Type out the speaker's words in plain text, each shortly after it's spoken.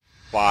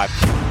5, 4,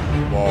 3,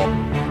 2,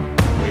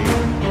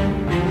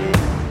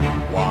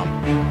 1.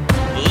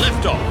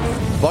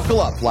 Liftoff.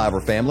 Buckle up,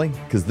 Flyover family,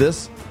 because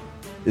this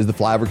is the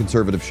Flyover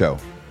Conservative Show.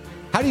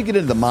 How do you get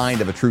into the mind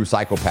of a true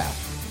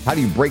psychopath? How do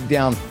you break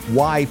down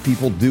why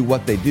people do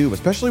what they do,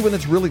 especially when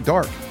it's really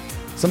dark?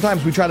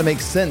 Sometimes we try to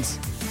make sense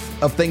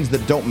of things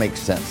that don't make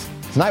sense.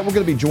 Tonight, we're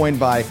going to be joined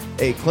by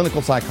a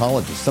clinical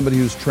psychologist, somebody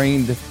who's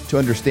trained to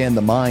understand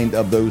the mind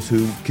of those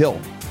who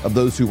kill, of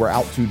those who are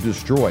out to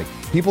destroy,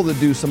 people that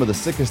do some of the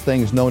sickest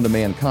things known to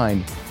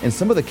mankind. And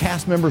some of the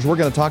cast members we're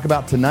going to talk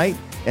about tonight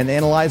and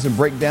analyze and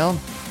break down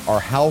are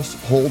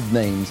household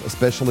names,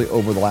 especially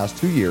over the last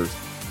 2 years.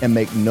 And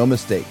make no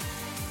mistake,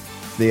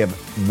 they have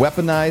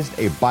weaponized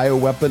a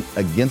bioweapon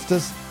against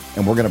us,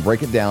 and we're going to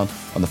break it down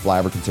on the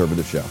Flyover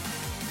Conservative Show.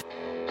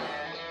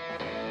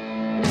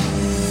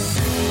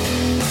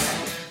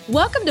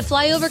 Welcome to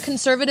Flyover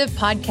Conservative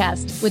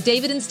Podcast with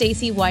David and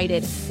Stacey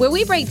Whited, where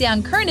we break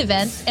down current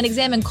events and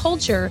examine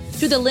culture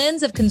through the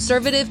lens of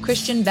conservative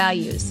Christian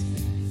values.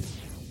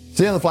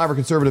 Today on the Flyover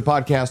Conservative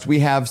Podcast, we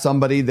have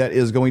somebody that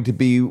is going to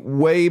be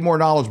way more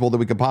knowledgeable than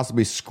we could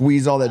possibly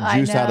squeeze all that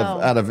juice out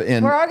of.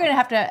 We're all going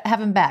to have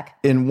him back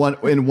in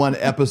one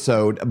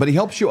episode. But he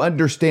helps you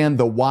understand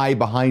the why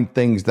behind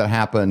things that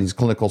happen. He's a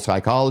clinical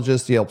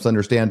psychologist. He helps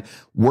understand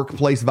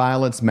workplace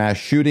violence, mass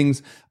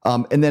shootings,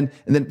 and then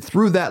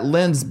through that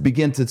lens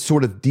begin to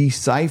sort of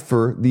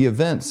decipher the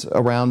events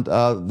around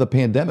the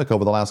pandemic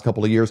over the last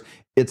couple of years,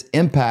 its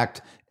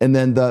impact, and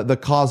then the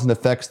cause and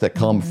effects that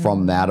come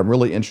from that. I'm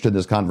really interested in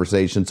this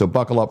conversation, so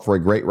buckle up for a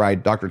great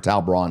ride. Dr.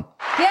 Tal Braun.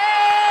 Yay!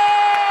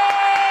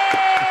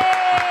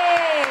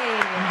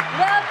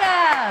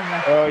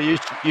 Welcome. Oh,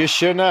 you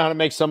sure know how to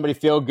make somebody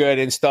feel good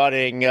in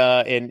starting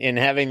in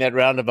having that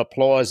round of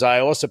applause.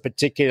 I also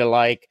particularly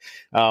like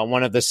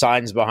one of the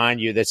signs behind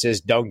you that says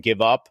 "Don't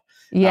give up."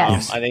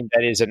 Yes. I think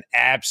that is an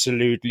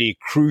absolutely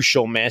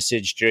crucial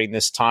message during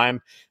this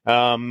time.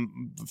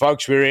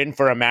 Folks, we're in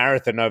for a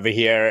marathon over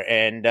here.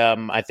 And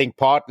I think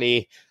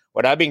partly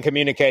what I've been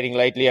communicating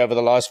lately over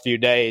the last few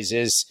days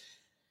is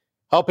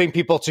helping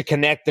people to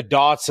connect the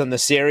dots on the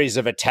series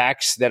of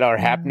attacks that are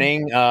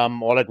happening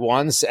all at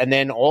once. And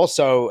then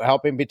also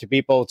helping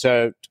people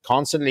to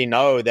constantly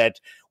know that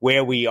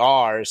where we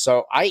are.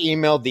 So I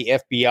emailed the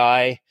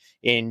FBI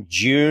in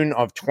June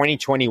of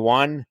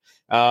 2021.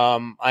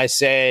 I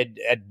said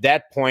at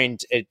that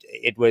point,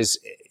 it was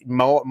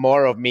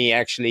more of me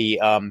actually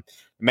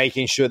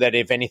making sure that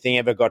if anything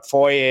ever got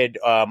FOIA'd,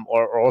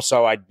 or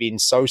also I'd been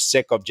so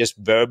sick of just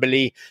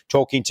verbally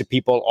talking to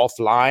people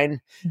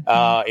offline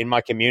in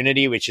my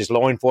community, which is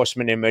law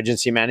enforcement,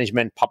 emergency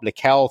management, public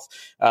health,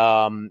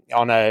 on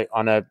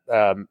a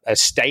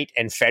state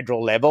and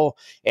federal level.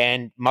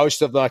 And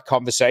most of the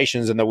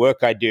conversations and the work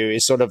I do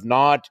is sort of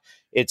not.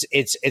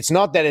 It's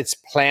not that it's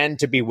planned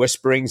to be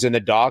whisperings in the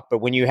dark, but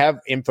when you have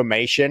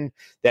information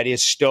that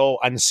is still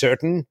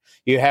uncertain,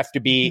 you have to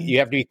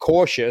be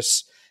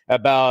cautious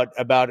about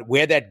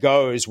where that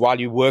goes while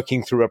you're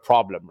working through a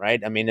problem,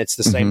 right? I mean, it's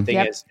the same thing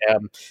as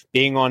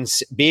being on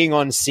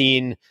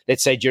scene,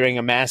 let's say during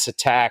a mass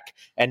attack,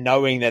 and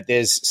knowing that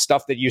there's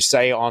stuff that you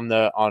say on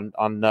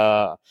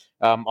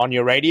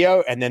your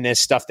radio, and then there's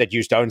stuff that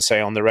you don't say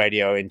on the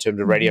radio in terms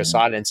of radio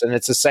silence. And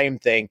it's the same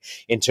thing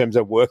in terms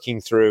of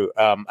working through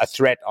a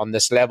threat on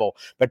this level.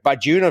 But by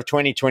June of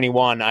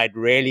 2021, I'd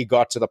really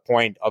got to the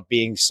point of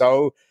being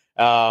so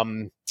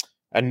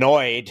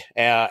annoyed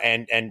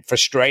and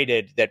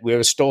frustrated that we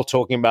were still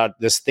talking about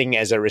this thing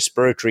as a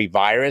respiratory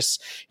virus,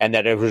 and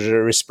that it was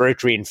a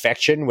respiratory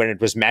infection when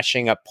it was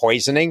matching up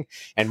poisoning,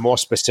 and more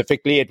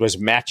specifically, it was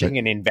matching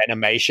an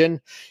envenomation.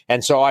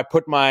 And so I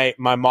put my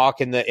mark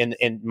in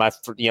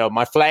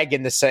my flag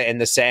in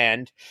the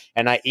sand,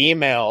 and I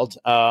emailed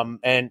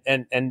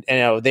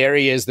and there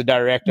he is, the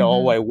director.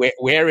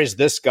 Where is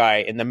this guy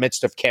in the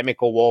midst of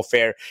chemical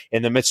warfare,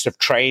 in the midst of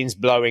trains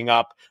blowing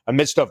up, in the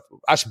midst of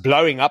us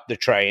blowing up the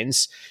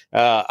trains?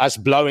 Us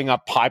blowing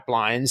up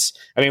pipelines.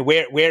 I mean,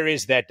 where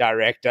is that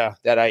director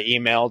that I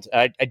emailed?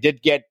 I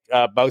did get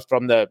both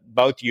from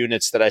both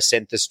units that I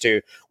sent this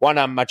to. One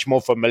I'm much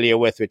more familiar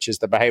with, which is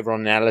the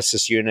Behavioral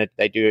Analysis Unit.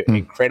 They do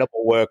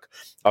incredible work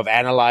of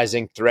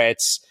analyzing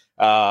threats,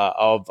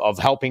 of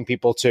helping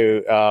people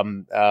to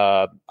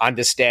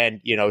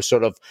understand,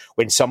 sort of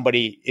when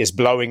somebody is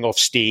blowing off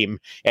steam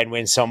and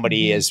when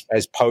somebody is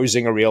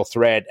posing a real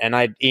threat. And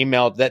I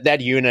emailed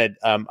that unit.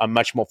 I'm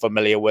much more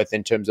familiar with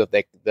in terms of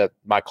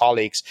my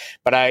colleagues.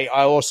 But I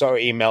also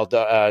emailed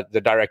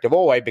the director of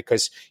Orway,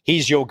 because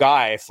he's your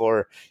guy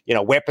for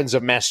weapons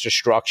of mass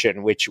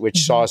destruction, which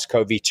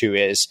SARS-CoV-2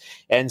 is.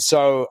 And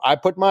so I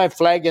put my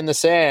flag in the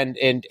sand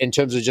in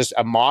terms of just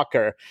a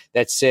marker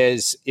that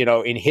says,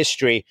 in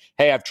history,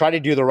 hey, I've tried to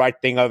do the right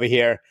thing over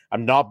here.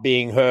 I'm not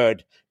being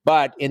heard.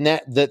 But in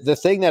that, the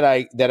thing that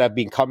I've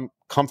become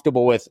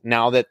comfortable with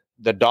now that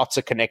the dots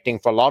are connecting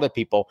for a lot of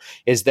people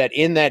is that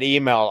in that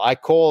email, I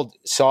called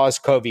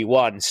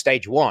SARS-CoV-1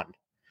 stage 1.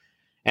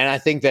 And I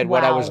think that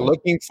what I was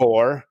looking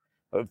for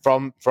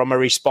from a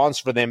response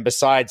for them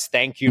besides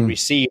thank you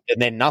received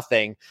and then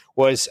nothing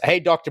was, hey,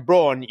 Dr.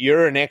 Braun,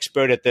 you're an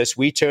expert at this.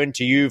 We turn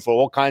to you for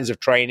all kinds of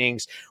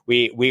trainings.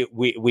 We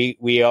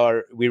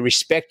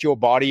respect your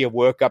body of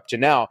work up to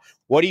now.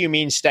 What do you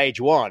mean stage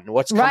 1?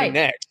 What's coming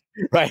next?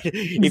 Right.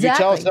 Exactly. If you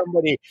tell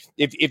somebody,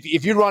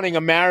 if you're running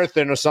a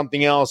marathon or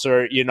something else,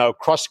 or,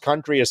 cross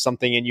country or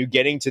something, and you're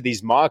getting to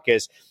these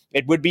markers,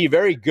 it would be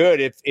very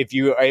good if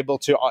you are able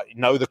to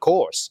know the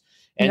course.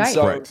 And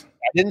so I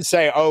didn't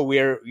say, oh,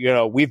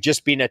 we've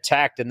just been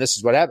attacked and this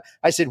is what happened.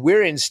 I said,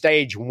 we're in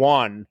stage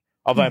 1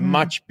 of a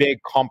much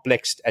big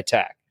complex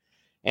attack.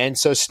 And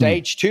so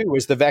stage 2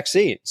 is the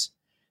vaccines.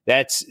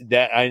 That's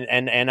that.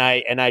 And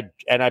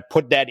I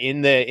put that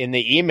in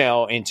the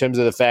email in terms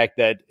of the fact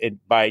that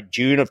by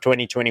June of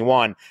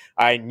 2021,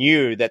 I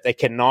knew that they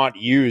cannot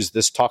use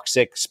this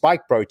toxic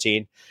spike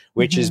protein,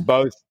 which is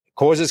both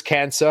causes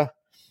cancer.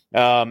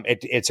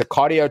 It's a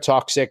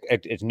cardiotoxic,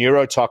 it's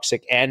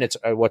neurotoxic, and it's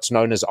what's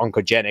known as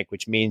oncogenic,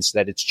 which means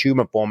that it's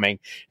tumor forming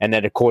and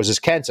that it causes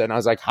cancer. And I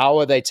was like, how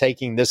are they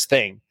taking this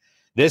thing?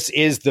 This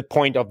is the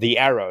point of the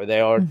arrow.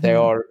 They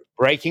are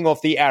breaking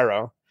off the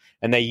arrow,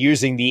 and they're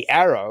using the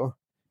arrow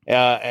in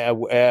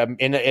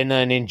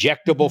an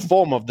injectable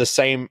form of the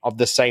same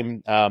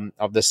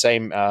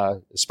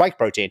spike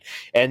protein.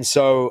 And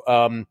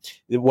so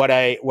what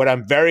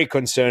I'm very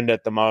concerned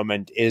at the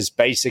moment is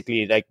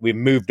basically like we've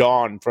moved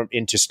on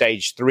into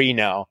stage 3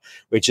 now,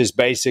 which is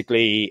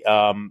basically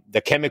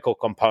the chemical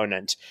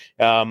component.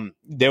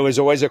 There was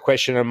always a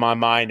question in my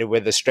mind of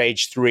whether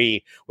stage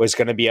 3 was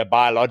going to be a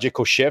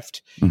biological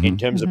shift in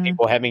terms of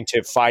people having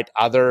to fight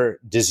other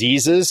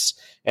diseases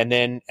and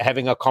then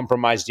having a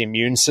compromised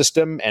immune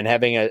system and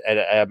having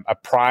a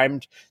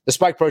primed, the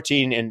spike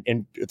protein,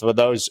 and for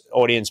those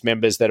audience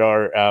members that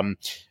are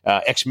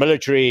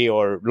ex-military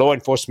or law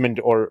enforcement,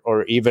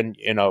 or even,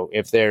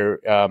 if they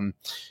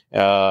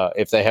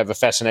have a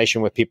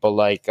fascination with people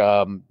like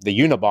the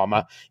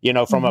Unabomber,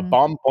 from a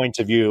bomb point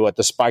of view, what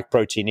the spike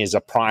protein is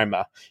a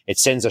primer. It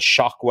sends a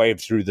shock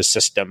wave through the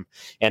system,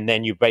 and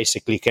then you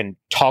basically can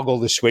toggle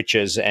the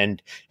switches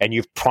and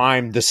you've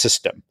primed the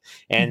system.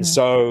 And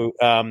so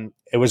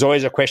it was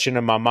always a question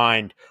in my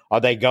mind,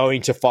 are they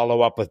going to follow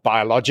up with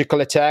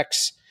biological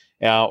attacks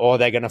or are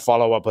they going to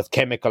follow up with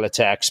chemical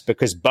attacks?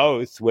 Because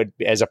both would,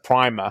 as a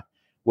primer,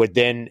 would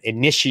then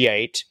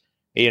initiate,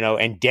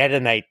 and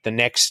detonate the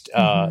next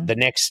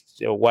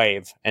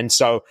wave. And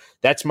so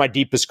that's my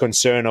deepest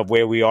concern of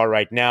where we are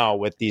right now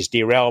with these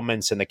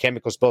derailments and the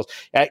chemical spills.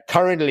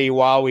 Currently,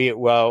 while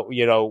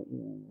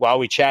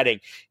we're chatting,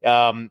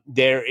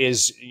 there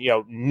is,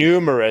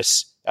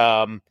 numerous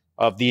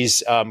of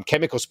these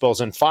chemical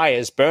spills and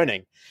fires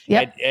burning,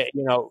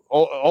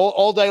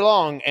 all day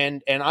long.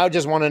 And I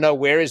just want to know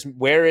where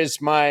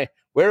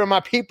are my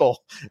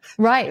people?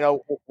 Right.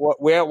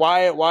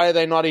 Why are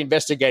they not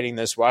investigating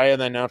this? Why are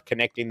they not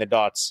connecting the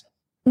dots?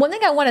 One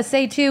thing I want to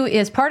say too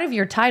is part of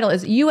your title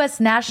is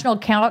U.S. National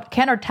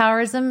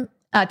Counterterrorism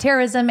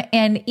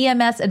and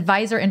EMS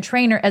Advisor and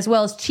Trainer, as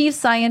well as Chief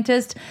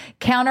Scientist,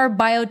 Counter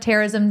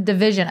Bioterrorism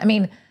Division. I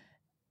mean,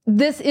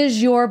 this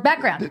is your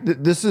background.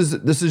 This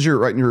is your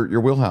right in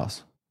your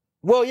wheelhouse.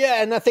 Well,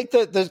 yeah, and I think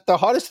the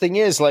hardest thing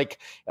is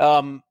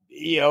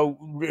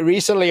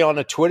recently on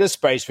a Twitter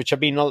space, which I've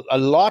been a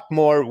lot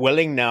more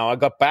willing now. I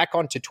got back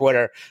onto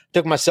Twitter,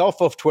 took myself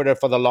off Twitter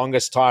for the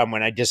longest time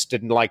when I just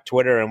didn't like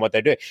Twitter and what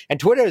they're doing. And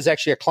Twitter is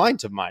actually a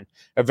client of mine.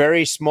 A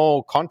very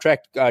small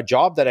contract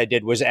job that I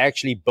did was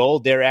actually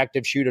build their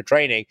active shooter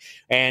training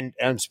and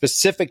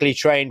specifically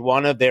trained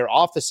one of their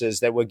officers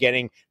that were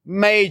getting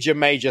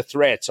major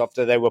threats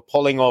after they were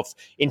pulling off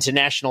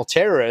international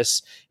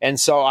terrorists. And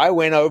so I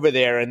went over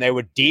there and they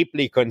were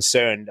deeply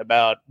concerned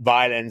about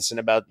violence and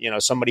about,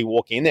 somebody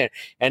walking in there.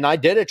 And I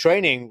did a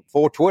training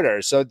for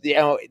Twitter. So,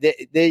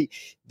 the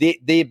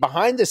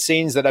behind the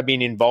scenes that I've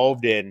been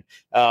involved in,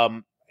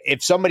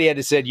 if somebody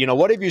had said,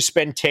 what have you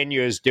spent 10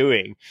 years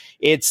doing?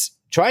 It's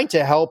trying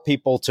to help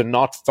people to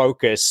not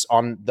focus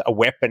on a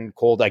weapon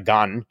called a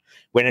gun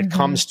when it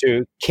comes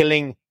to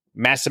killing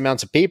mass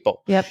amounts of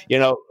people. Yep.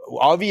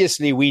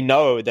 Obviously we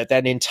know that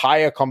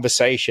entire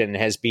conversation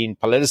has been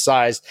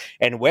politicized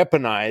and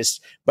weaponized,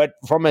 but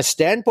from a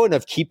standpoint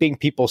of keeping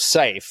people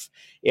safe,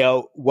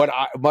 what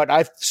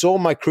I saw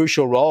my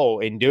crucial role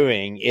in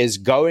doing is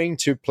going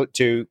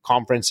to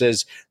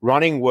conferences,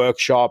 running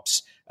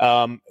workshops,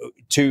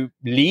 to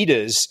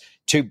leaders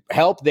to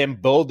help them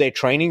build their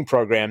training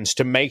programs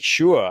to make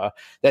sure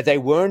that they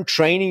weren't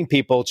training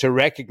people to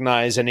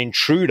recognize an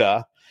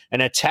intruder, an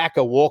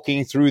attacker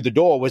walking through the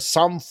door with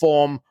some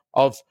form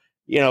of,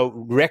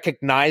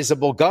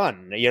 recognizable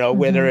gun,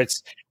 whether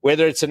it's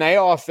an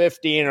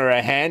AR-15 or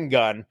a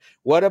handgun.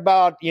 What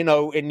about, in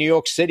New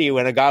York City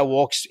when a guy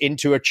walks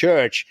into a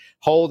church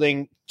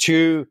holding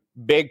 2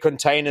 big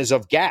containers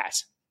of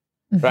gas?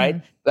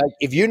 right? Like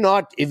if you're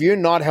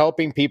not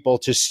helping people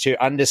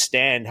to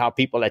understand how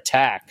people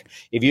attack,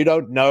 if you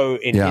don't know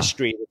in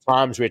history the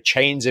times where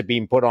chains have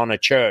been put on a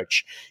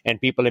church and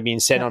people have been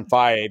set on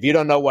fire, if you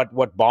don't know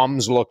what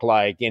bombs look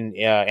like in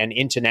an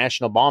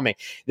international bombing,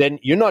 then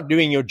you're not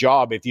doing your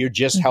job if you're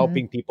just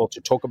helping people to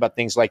talk about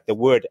things like the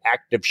word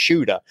active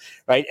shooter,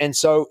 right? And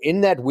so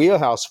in that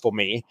wheelhouse for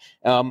me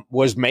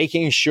was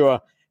making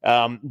sure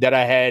that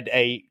I had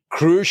a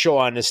crucial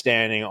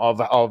understanding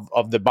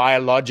of the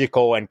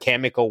biological and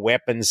chemical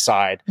weapons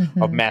side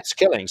of mass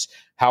killings.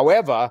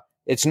 However,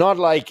 it's not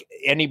like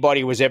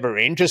anybody was ever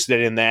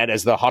interested in that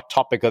as the hot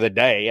topic of the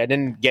day. I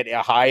didn't get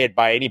hired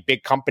by any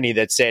big company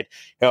that said,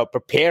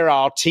 prepare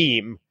our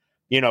team,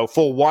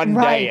 for one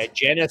day a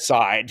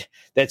genocide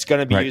that's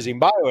going to be using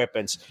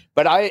bioweapons.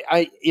 But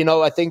I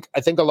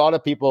think a lot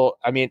of people,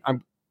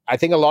 I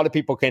think a lot of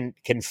people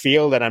can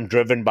feel that I'm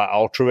driven by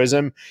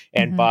altruism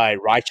and by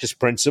righteous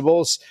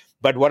principles.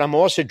 But what I'm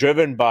also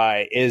driven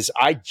by is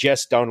I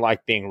just don't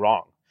like being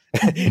wrong.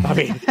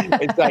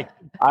 It's like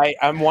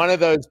I'm one of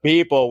those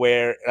people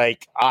where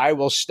like I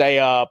will stay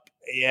up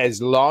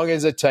as long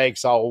as it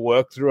takes. I'll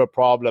work through a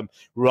problem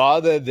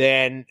rather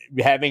than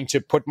having to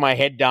put my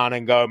head down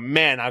and go,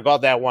 man, I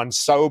got that one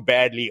so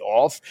badly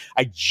off.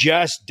 I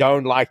just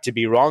don't like to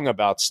be wrong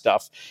about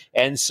stuff.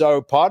 And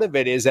so part of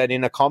it is that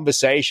in a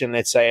conversation,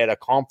 let's say at a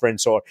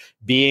conference or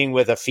being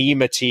with a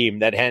FEMA team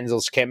that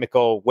handles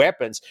chemical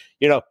weapons,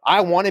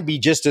 I want to be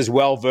just as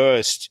well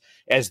versed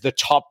as the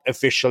top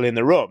official in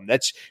the room.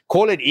 Let's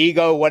call it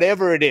ego,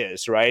 whatever it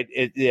is, right?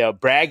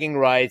 Bragging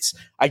rights.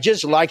 I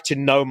just like to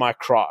know my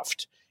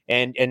craft.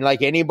 And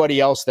like anybody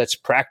else that's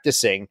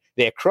practicing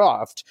their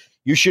craft,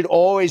 you should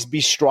always be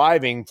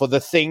striving for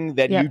the thing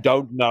that you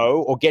don't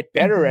know or get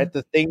better at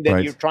the thing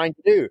that you're trying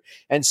to do.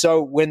 And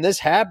so when this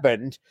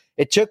happened,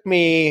 it took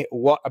me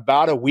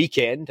about a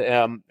weekend,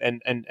 and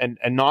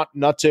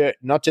not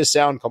to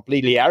sound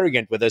completely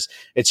arrogant with this.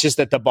 It's just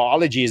that the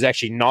biology is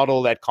actually not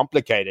all that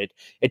complicated.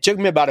 It took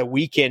me about a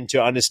weekend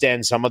to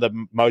understand some of the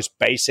most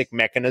basic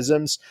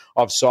mechanisms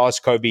of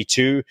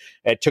SARS-CoV-2.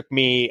 It took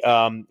me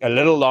a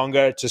little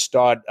longer to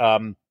start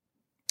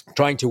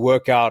trying to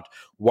work out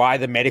why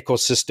the medical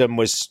system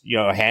was,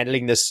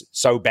 handling this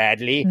so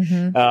badly.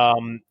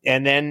 And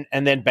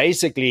then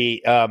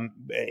basically,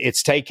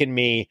 it's taken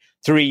me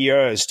 3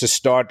 years to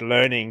start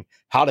learning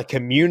how to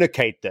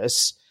communicate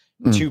this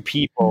to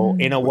people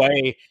in a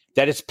way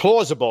that it's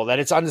plausible, that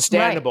it's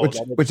understandable.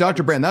 Which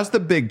Dr. Brand, that's the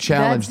big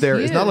challenge there.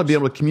 Is not only be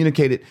able to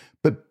communicate it,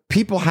 but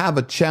people have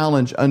a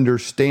challenge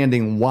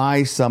understanding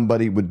why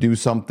somebody would do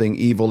something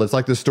evil. It's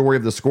like the story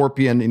of the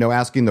scorpion,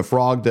 asking the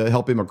frog to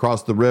help him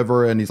across the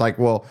river. And he's like,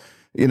 well,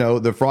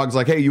 the frog's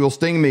like, hey, you will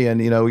sting me.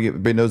 And,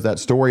 everybody knows that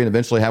story. And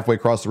eventually halfway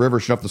across the river,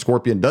 sure enough, the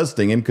scorpion does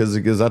sting him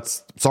because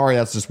that's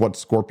just what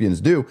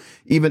scorpions do,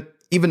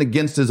 even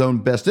against his own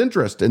best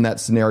interest in that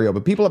scenario.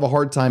 But people have a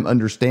hard time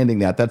understanding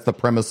that. That's the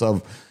premise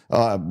of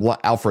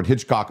Alfred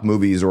Hitchcock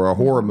movies or a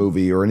horror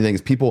movie or anything,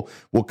 is people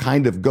will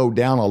kind of go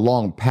down a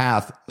long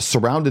path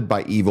surrounded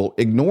by evil,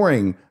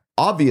 ignoring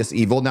obvious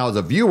evil. Now, as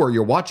a viewer,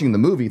 you're watching the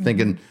movie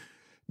thinking,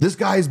 this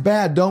guy's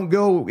bad. Don't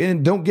go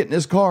in. Don't get in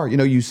his car.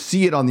 You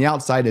see it on the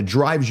outside. It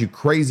drives you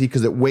crazy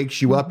because it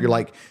wakes you up. You're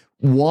like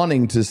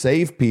wanting to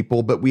save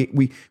people, but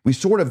we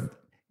sort of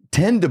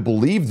tend to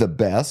believe the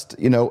best,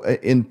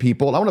 in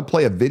people. I want to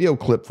play a video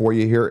clip for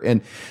you here.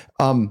 And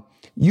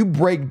you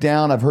break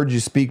down, I've heard you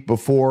speak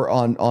before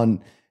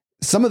on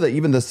some of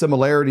even the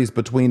similarities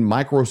between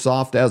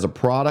Microsoft as a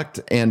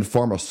product and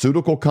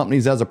pharmaceutical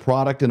companies as a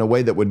product in a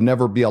way that would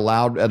never be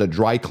allowed at a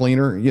dry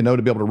cleaner,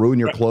 to be able to ruin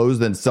your clothes,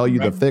 then sell you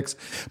the fix.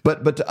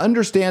 But to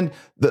understand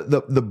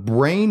the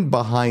brain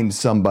behind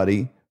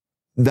somebody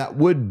that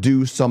would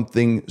do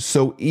something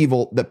so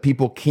evil that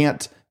people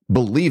can't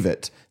believe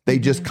it. They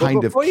just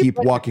kind of keep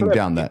walking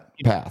down that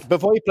path.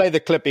 Before you play the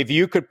clip, if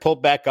you could pull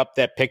back up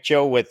that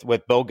picture with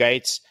Bill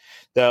Gates,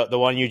 the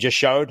one you just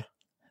showed,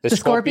 the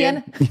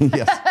scorpion.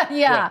 Yes.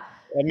 Yeah.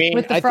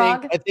 With the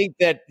frog? I think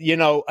that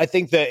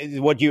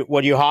what you're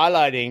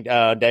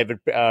highlighting, David,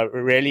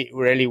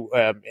 really,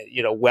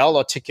 well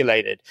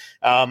articulated,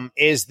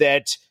 is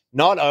that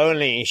not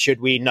only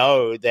should we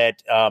know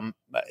that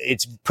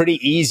it's pretty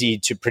easy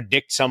to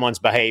predict someone's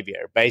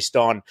behavior based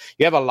on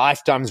you have a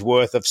lifetime's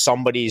worth of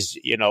somebody's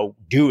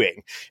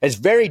doing. It's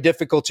very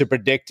difficult to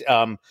predict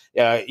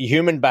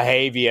human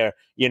behavior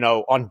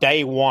on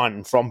day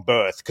one from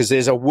birth, because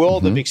there's a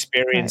world of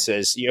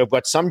experiences. You've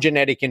got some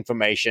genetic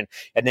information,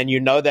 and then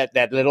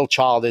that little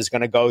child is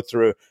going to go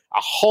through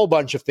a whole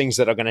bunch of things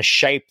that are going to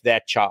shape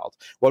that child.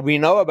 What we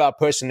know about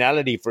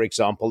personality, for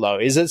example, though,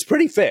 is it's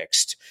pretty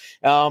fixed.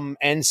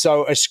 And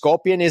so a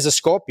scorpion is a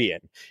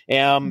scorpion.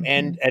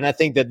 And I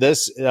think that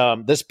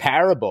this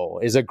parable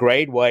is a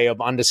great way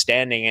of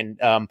understanding.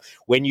 And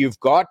when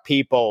you've got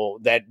people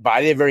that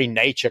by their very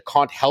nature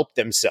can't help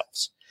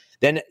themselves,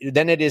 then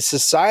it is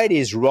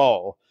society's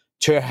role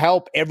to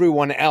help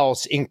everyone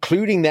else,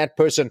 including that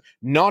person,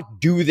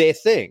 not do their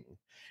thing.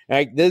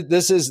 Like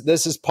this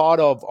is part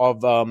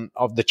of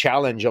the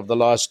challenge of the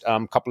last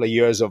couple of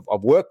years of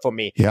work for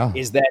me. Yeah.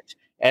 Is that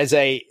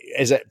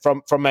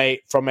from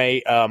a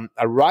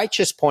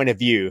righteous point of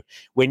view,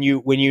 when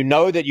you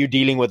know that you're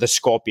dealing with a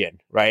scorpion,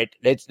 right?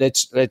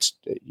 Let's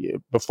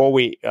before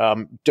we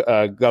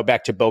go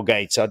back to Bill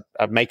Gates,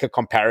 I'd make a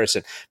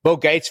comparison. Bill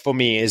Gates for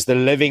me is the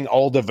living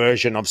older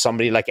version of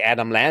somebody like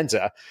Adam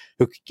Lanza,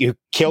 who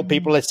killed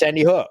people at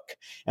Sandy Hook.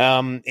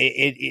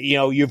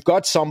 You've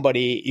got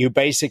somebody who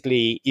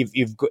basically,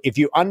 if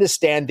you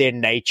understand their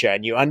nature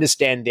and you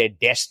understand their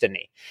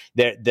destiny,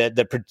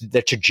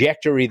 the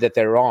trajectory that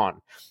they're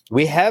on,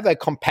 we have a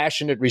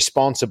compassionate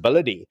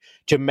responsibility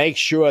to make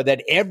sure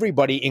that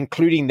everybody,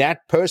 including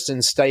that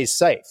person, stays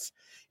safe.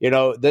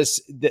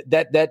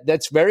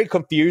 That's very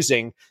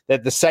confusing,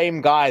 that the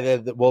same guy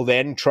that will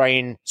then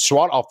train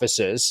SWAT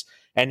officers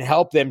and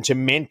help them to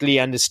mentally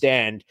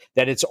understand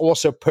that it's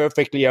also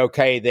perfectly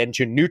okay then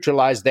to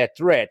neutralize that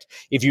threat.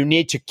 If you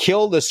need to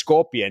kill the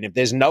scorpion, if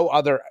there's no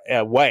other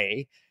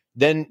way,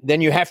 then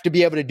you have to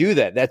be able to do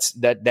that.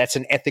 That's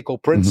an ethical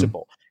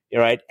principle. Mm-hmm.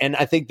 Right. And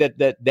I think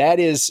that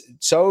is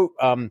so,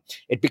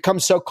 it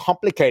becomes so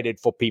complicated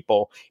for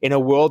people in a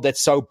world that's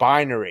so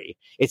binary.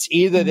 It's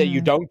either that you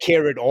don't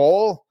care at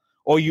all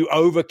or you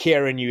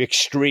overcare and you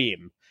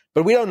extreme.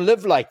 But we don't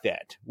live like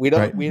that. We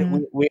don't.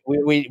 Right.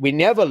 We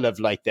never live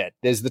like that.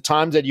 There's the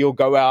times that you'll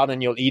go out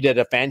and you'll eat at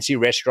a fancy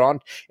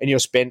restaurant and you'll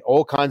spend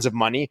all kinds of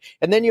money,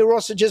 and then you're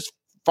also just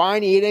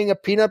fine eating a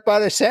peanut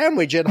butter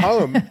sandwich at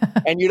home.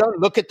 And you don't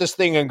look at this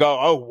thing and go,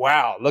 oh,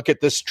 wow, look at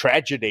this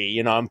tragedy.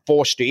 I'm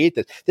forced to eat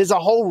this. There's a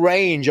whole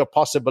range of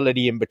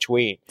possibility in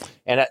between.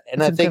 And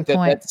I think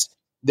that's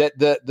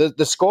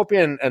the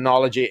scorpion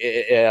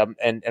analogy,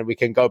 and we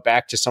can go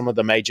back to some of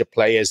the major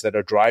players that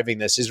are driving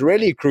this, is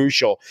really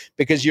crucial,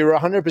 because you're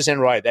 100%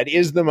 right. That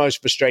is the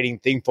most frustrating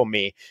thing for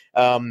me.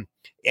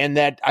 And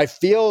that I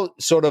feel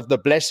sort of the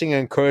blessing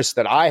and curse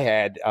that I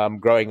had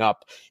growing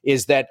up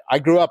is that I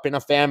grew up in a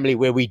family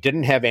where we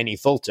didn't have any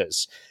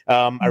filters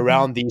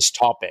around these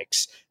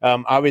topics.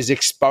 I was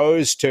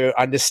exposed to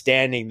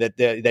understanding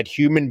that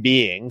human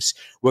beings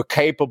were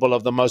capable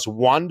of the most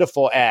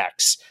wonderful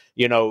acts,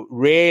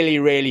 really,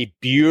 really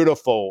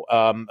beautiful,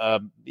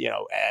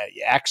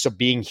 acts of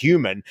being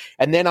human.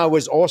 And then I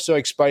was also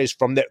exposed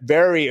from the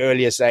very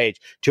earliest age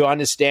to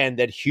understand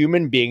that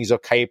human beings are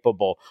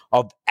capable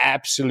of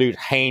absolute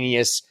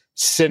heinous,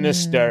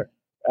 sinister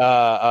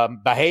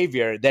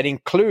behavior that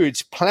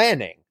includes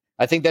planning.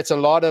 I think that's a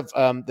lot of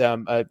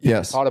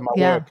yes. part of my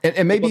work.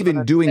 And maybe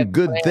even doing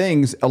good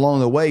things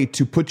along the way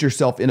to put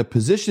yourself in a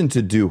position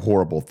to do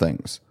horrible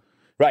things.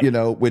 Right.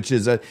 Which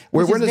is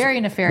very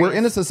nefarious. We're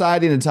in a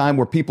society and a time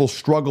where people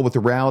struggle with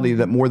the reality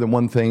that more than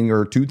one thing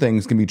or two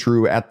things can be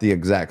true at the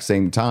exact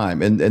same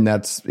time. And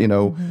that's,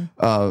 to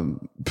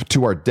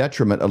our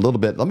detriment a little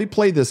bit. Let me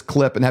play this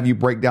clip and have you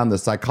break down the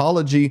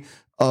psychology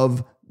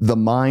of the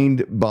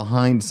mind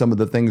behind some of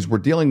the things we're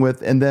dealing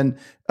with. And then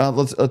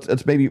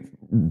let's maybe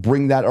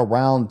bring that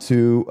around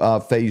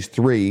to phase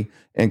 3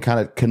 and kind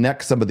of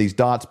connect some of these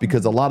dots,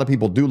 because a lot of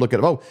people do look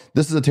at, oh,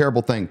 this is a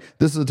terrible thing.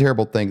 This is a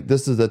terrible thing.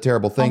 This is a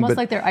terrible thing. Almost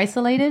like they're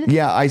isolated?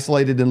 Yeah,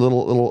 isolated in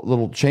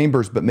little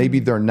chambers, but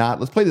maybe they're not.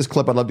 Let's play this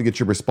clip. I'd love to get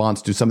your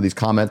response to some of these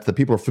comments that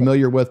people are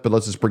familiar with, but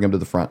let's just bring them to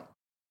the front.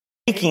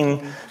 Taking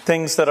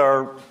things that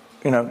are,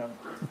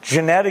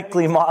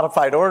 genetically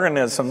modified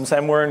organisms,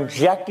 and we're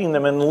injecting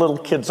them in little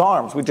kids'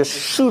 arms. We just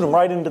shoot them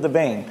right into the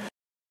vein.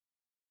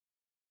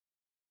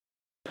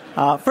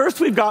 First,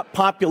 we've got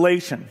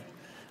population.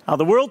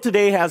 The world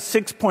today has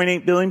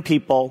 6.8 billion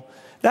people.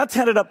 That's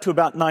headed up to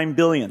about 9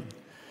 billion.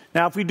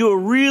 Now, if we do a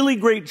really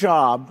great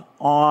job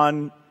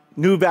on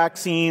new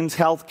vaccines,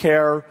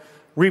 healthcare,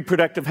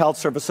 reproductive health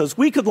services,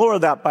 we could lower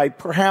that by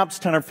perhaps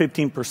 10 or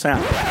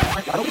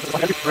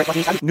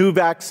 15%. New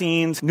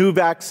vaccines.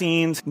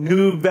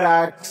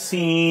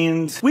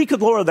 We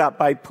could lower that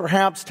by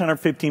perhaps 10 or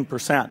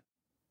 15%.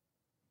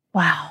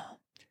 Wow.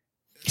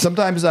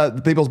 Sometimes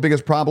people's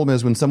biggest problem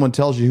is when someone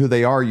tells you who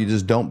they are, you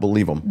just don't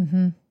believe them.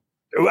 Mm-hmm.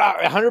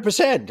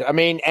 100%. I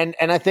mean, and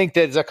I think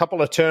there's a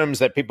couple of terms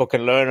that people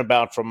can learn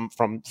about from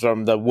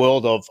the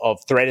world of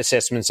threat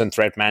assessments and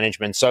threat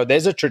management. So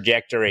there's a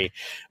trajectory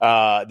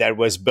that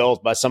was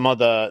built by some of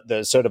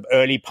the sort of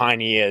early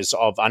pioneers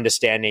of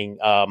understanding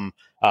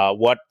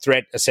what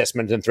threat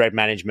assessment and threat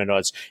management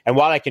was. And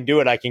while I can do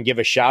it, I can give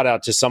a shout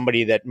out to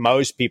somebody that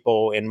most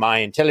people in my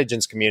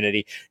intelligence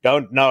community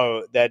don't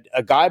know, that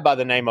a guy by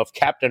the name of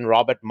Captain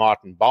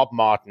Bob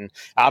Martin,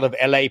 out of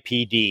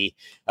LAPD,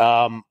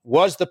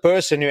 was the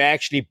person who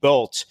actually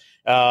built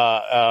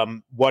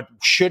what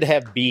should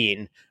have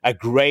been a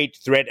great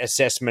threat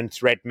assessment,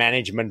 threat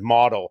management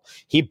model.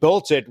 He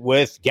built it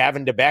with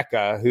Gavin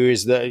DeBecker, who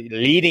is the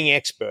leading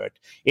expert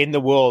in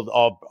the world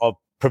of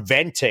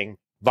preventing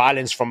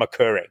violence from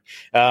occurring.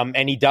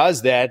 And he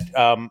does that,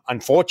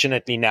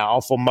 unfortunately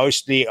now, for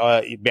mostly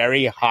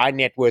very high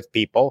net worth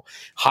people,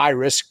 high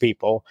risk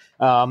people.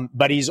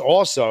 But he's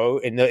also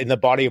in the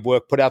body of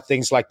work put out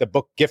things like the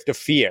book Gift of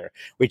Fear,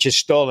 which is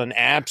still an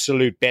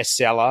absolute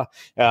bestseller.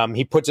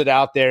 He puts it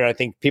out there. I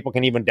think people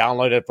can even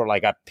download it for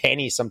like a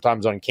penny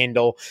sometimes on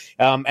Kindle.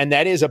 And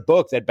that is a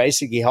book that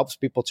basically helps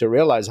people to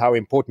realize how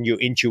important your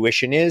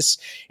intuition is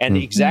and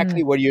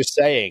exactly what you're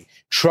saying.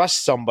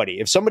 Trust somebody.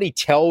 If somebody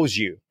tells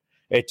you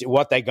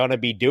what they're going to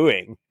be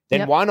doing,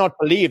 then why not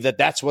believe that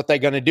that's what they're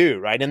going to do,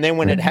 right? And then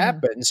when it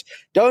happens,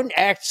 don't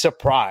act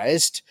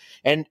surprised.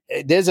 And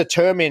there's a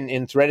term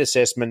in threat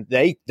assessment.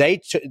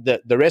 The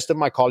rest of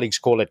my colleagues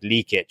call it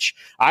leakage.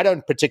 I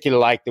don't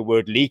particularly like the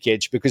word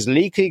leakage because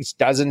leakage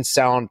doesn't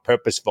sound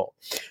purposeful.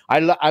 I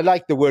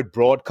like the word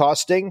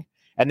broadcasting.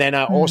 And then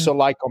I also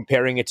like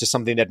comparing it to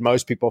something that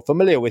most people are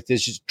familiar with,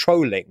 is just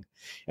trolling.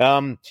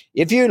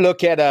 If you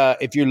look at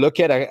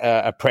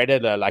a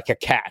predator like a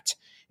cat,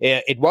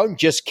 it won't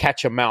just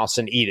catch a mouse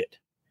and eat it.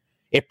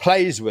 It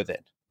plays with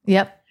it.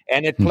 Yep.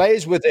 And it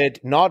plays with it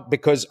not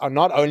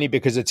only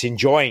because it's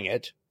enjoying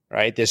it,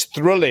 right? There's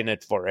thrill in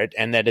it for it,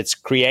 and that it's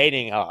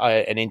creating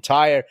an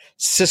entire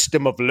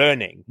system of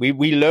learning.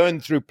 We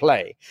learn through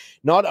play.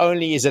 Not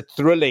only is it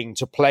thrilling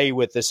to play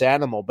with this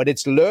animal, but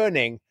it's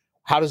learning,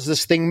 how does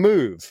this thing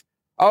move?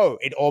 Oh,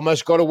 it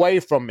almost got away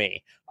from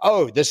me.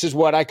 Oh, this is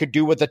what I could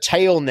do with the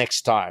tail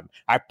next time.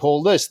 I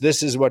pull this.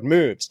 This is what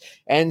moves.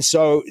 And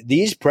so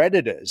these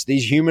predators,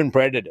 these human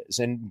predators,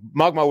 and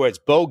mark my words,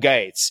 Bill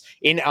Gates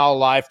in our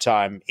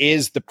lifetime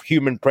is the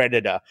human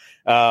predator.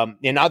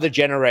 In other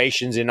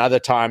generations, in other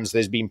times,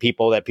 there's been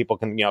people that people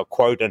can,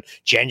 quote, and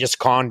Genghis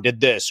Khan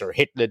did this or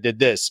Hitler did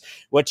this.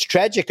 What's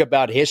tragic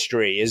about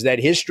history is that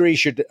history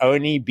should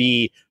only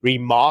be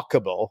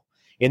remarkable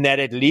in that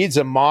it leaves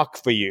a mark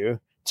for you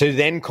to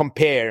then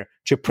compare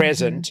to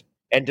present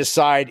and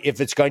decide if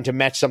it's going to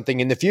match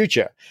something in the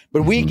future.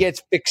 But we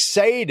get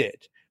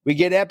fixated. We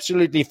get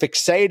absolutely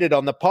fixated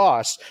on the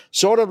past,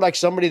 sort of like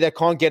somebody that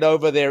can't get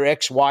over their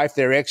ex-wife,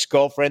 their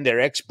ex-girlfriend, their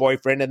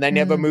ex-boyfriend, and they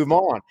never move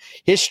on.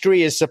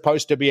 History is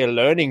supposed to be a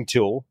learning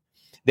tool.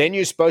 Then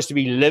you're supposed to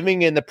be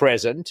living in the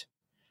present,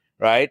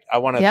 right? I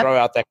want to throw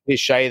out that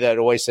cliche that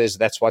always says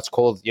that's what's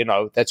called,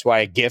 that's why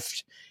a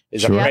gift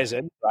is a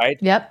present, right?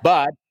 Yep.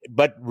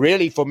 But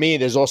really, for me,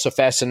 there's also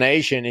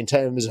fascination in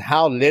terms of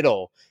how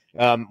little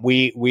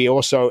we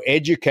also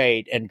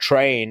educate and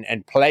train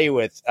and play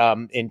with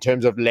in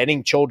terms of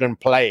letting children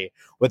play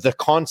with the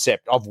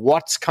concept of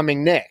what's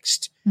coming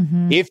next.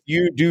 If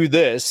you do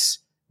this,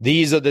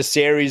 these are the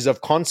series of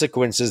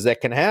consequences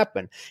that can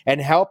happen. And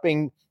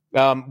helping,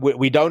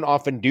 we don't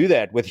often do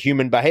that with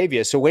human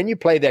behavior. So when you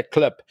play that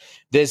clip,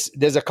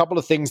 there's a couple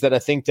of things that I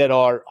think that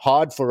are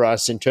hard for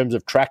us in terms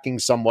of tracking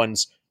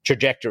someone's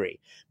trajectory.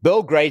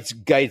 Bill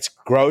Gates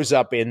grows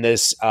up in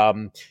this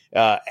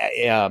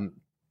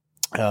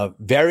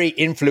very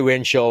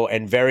influential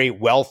and very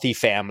wealthy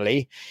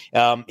family.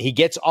 He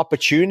gets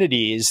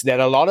opportunities that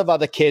a lot of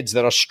other kids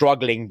that are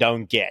struggling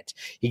don't get.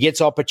 He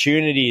gets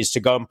opportunities to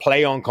go and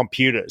play on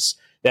computers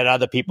that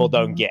other people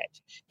don't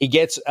get. He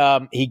gets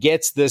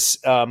this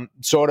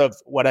sort of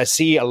what I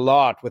see a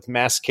lot with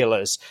mass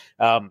killers,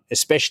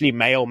 especially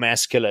male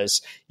mass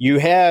killers. You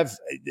have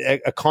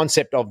a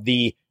concept of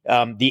the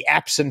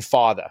absent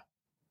father.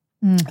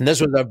 And this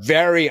was a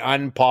very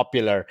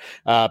unpopular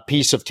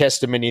piece of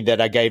testimony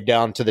that I gave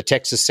down to the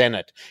Texas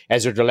Senate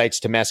as it relates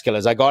to mass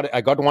killers. I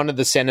got one of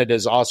the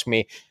senators ask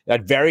me a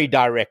very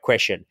direct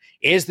question: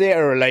 is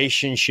there a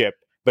relationship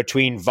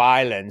between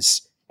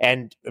violence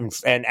and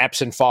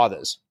absent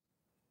fathers?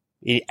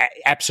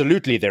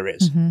 Absolutely, there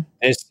is.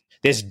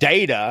 There's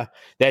data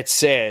that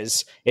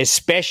says,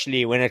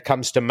 especially when it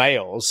comes to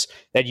males,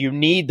 that you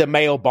need the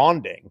male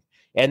bonding.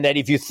 And that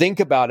if you think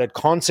about it,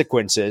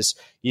 consequences,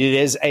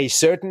 there's a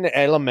certain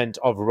element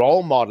of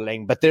role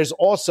modeling, but there's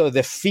also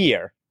the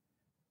fear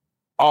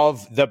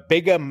of the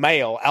bigger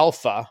male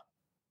alpha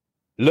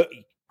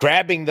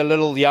grabbing the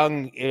little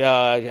young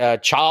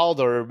child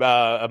or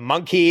a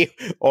monkey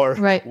or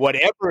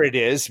whatever it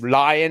is,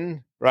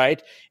 lion,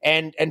 right?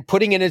 And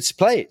putting it in its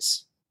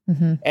place.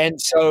 And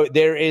so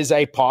there is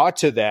a part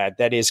to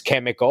that is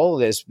chemical.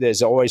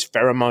 There's always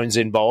pheromones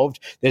involved.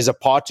 There's a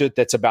part to it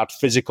that's about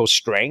physical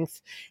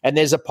strength. And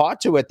there's a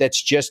part to it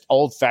that's just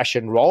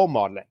old-fashioned role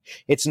modeling.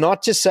 It's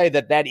not to say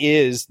that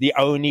is the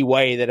only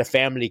way that a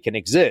family can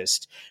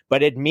exist,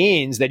 but it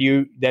means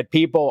that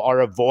people are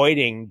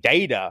avoiding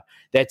data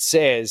that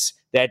says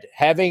that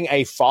having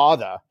a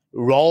father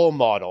role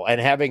model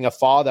and having a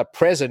father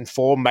present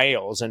for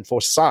males and for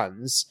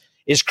sons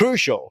is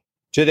crucial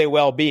to their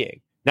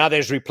well-being. Now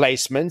there's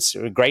replacements,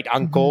 great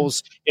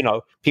uncles,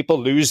 people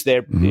lose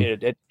their,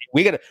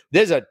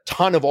 there's a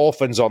ton of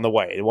orphans on the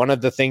way. One of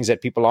the things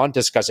that people aren't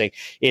discussing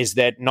is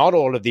that not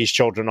all of these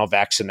children are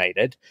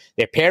vaccinated.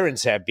 Their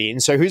parents have been.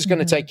 So who's going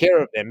to take care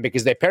of them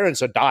because their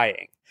parents are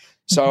dying?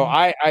 So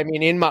I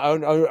mean, in my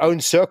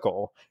own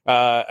circle,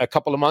 a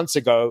couple of months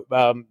ago,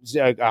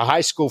 a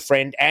high school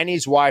friend and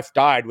his wife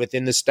died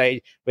within a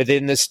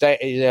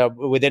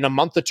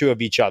month or two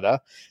of each other,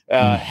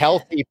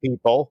 healthy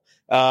people,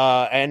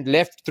 and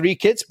left 3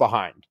 kids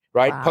behind,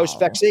 right? Wow.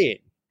 Post-vaccine.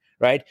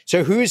 Right.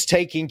 So who's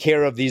taking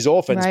care of these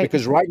orphans? Right.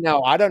 Because right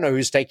now, I don't know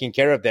who's taking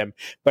care of them,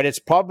 but it's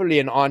probably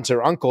an aunt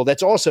or uncle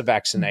that's also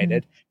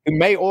vaccinated, who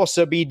may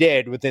also be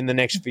dead within the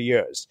next few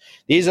years.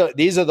 These are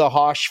the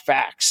harsh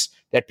facts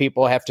that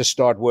people have to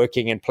start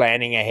working and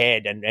planning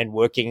ahead and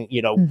working,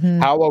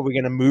 how are we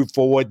going to move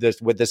forward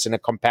with this in a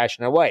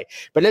compassionate way?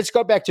 But let's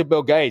go back to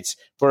Bill Gates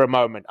for a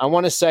moment. I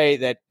want to say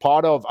that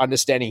part of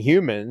understanding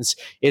humans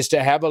is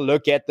to have a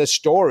look at the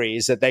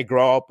stories that they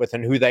grow up with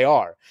and who they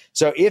are.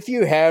 So if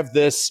you have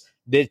this,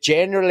 that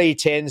generally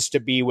tends to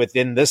be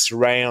within this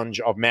range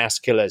of mass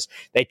killers,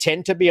 they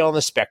tend to be on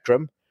the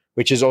spectrum,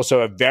 which is also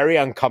a very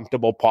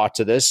uncomfortable part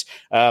to this.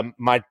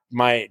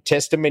 My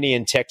testimony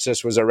in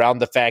Texas was around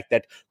the fact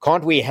that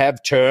can't we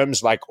have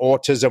terms like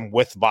autism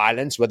with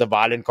violence, with a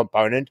violent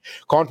component?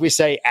 Can't we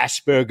say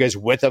Asperger's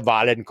with a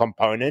violent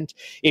component?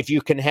 If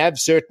you can have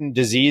certain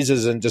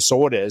diseases and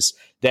disorders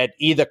that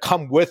either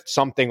come with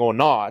something or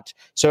not,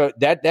 so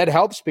that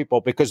helps people,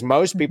 because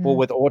most people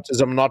with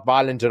autism are not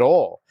violent at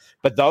all.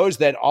 But those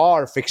that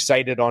are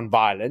fixated on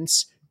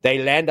violence, they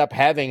land up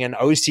having an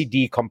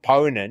OCD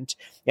component,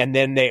 and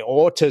then their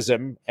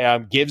autism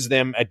gives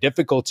them a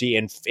difficulty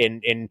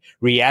in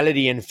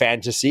reality and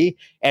fantasy,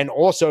 and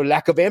also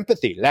lack of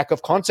empathy, lack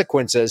of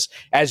consequences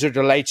as it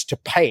relates to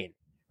pain,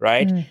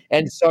 right?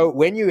 And so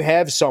when you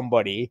have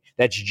somebody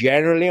that's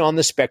generally on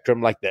the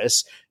spectrum like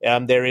this,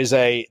 there's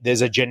a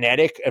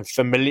genetic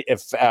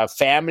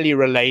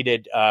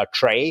family-related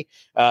trait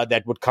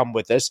that would come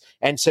with this.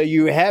 And so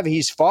you have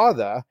his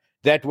father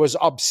that was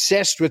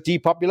obsessed with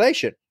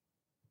depopulation.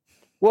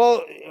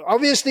 Well,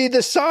 obviously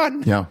the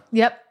son. Yeah.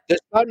 Yep. The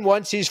son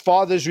wants his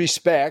father's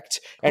respect,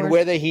 and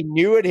whether he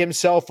knew it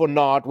himself or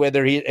not,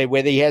 whether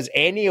he has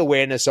any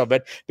awareness of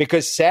it,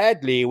 because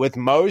sadly, with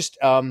most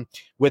of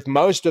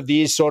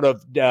these sort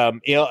of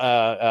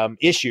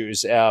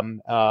issues,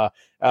 and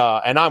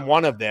I'm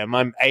one of them.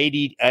 I'm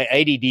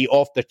ADD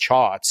off the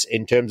charts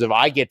in terms of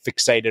I get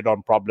fixated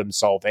on problem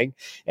solving,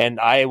 and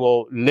I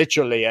will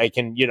literally, a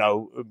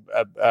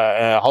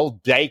whole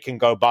day can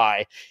go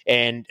by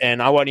and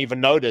I won't even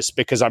notice,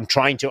 because I'm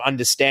trying to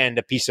understand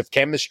a piece of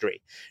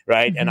chemistry,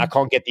 right? And I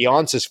can't get the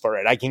answers for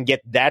it. I can get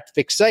that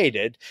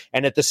fixated,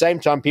 and at the same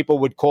time, people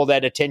would call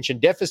that attention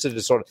deficit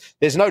disorder.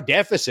 There's no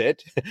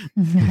deficit.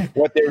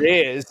 What there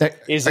is a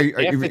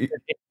deficit.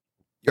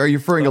 Are you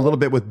referring a little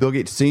bit with Bill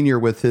Gates Sr.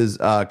 with his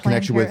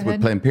connection with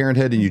Planned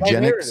Parenthood and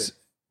eugenics?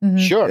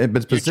 Sure.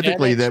 But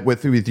specifically eugenics. That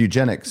with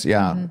eugenics,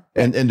 yeah.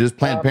 And just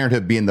Planned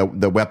Parenthood being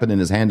the weapon in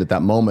his hand at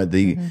that moment,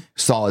 he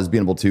saw as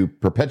being able to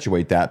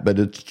perpetuate that. But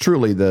it's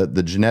truly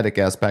the genetic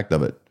aspect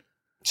of it.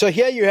 So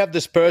here you have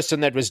this person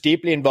that was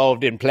deeply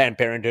involved in Planned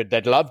Parenthood,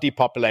 that loved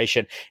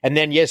depopulation. And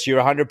then, yes,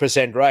 you're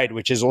 100% right,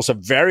 which is also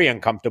very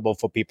uncomfortable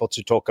for people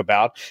to talk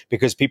about,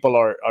 because people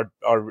are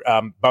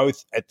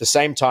both at the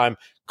same time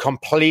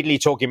completely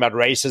talking about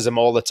racism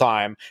all the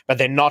time, but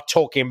they're not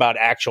talking about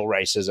actual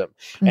racism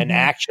and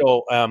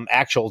actual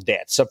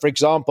death. So, for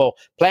example,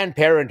 Planned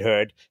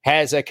Parenthood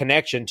has a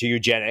connection to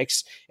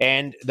eugenics,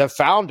 and the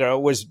founder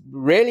was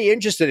really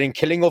interested in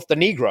killing off the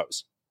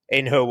Negroes.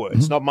 In her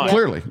words, not mine.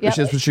 Clearly, which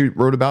is what she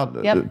wrote about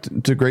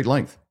to great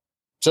length.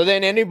 So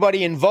then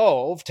anybody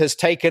involved has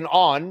taken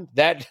on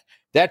that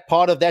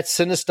part of that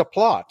sinister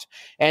plot.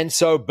 And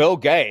so Bill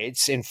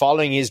Gates, in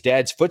following his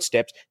dad's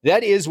footsteps,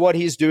 that is what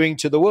he's doing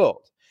to the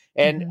world.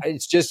 And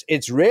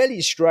it's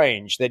really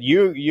strange that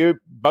you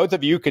both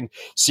of you can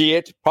see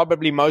it.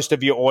 Probably most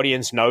of your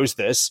audience knows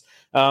this,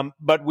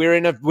 but we're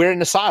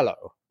in a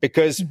silo.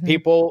 Because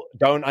people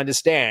don't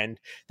understand.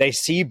 They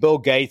see Bill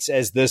Gates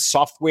as this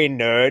software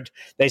nerd.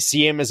 They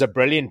see him as a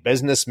brilliant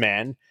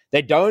businessman.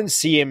 They don't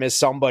see him as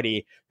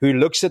somebody who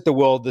looks at the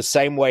world the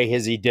same way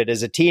as he did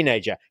as a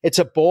teenager. It's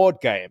a board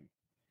game.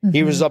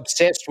 He was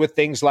obsessed with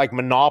things like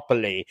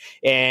Monopoly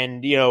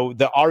and,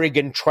 the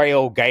Oregon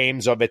Trail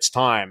games of his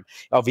time.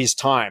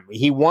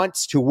 He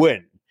wants to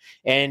win.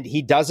 And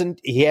you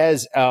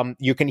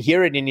can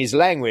hear it in his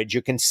language.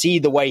 You can see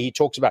the way he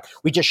talks about,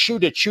 we just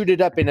shoot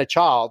it up in a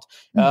child.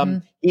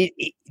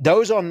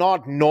 Those are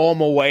not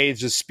normal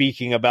ways of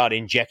speaking about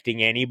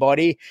injecting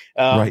anybody.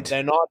 Right.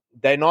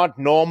 They're not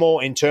normal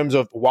in terms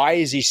of why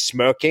is he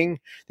smirking?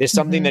 There's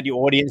something that the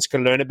audience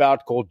can learn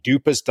about called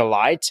duper's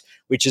delight,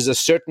 which is a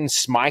certain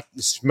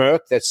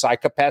smirk that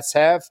psychopaths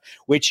have,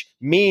 which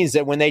means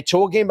that when they're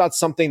talking about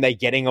something they're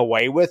getting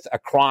away with, a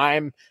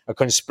crime, a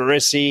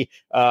conspiracy,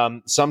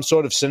 some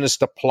sort of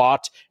sinister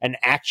plot, an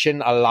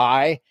action, a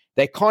lie,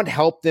 they can't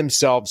help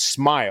themselves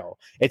smile.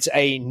 It's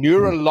a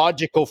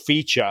neurological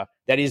feature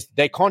that is,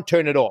 they can't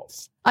turn it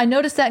off. I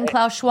noticed that in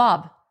Klaus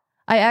Schwab.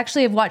 I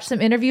actually have watched some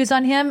interviews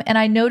on him, and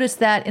I noticed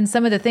that in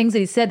some of the things that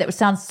he said that would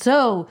sound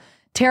so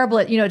terrible.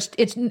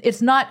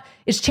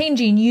 It's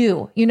changing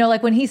you.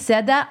 Like when he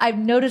said that, I've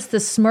noticed the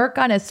smirk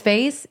on his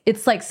face.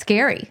 It's like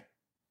scary.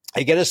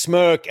 I get a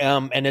smirk,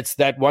 and it's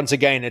that, once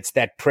again, it's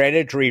that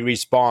predatory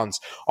response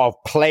of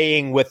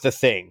playing with the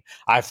thing.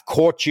 I've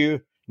caught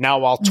you.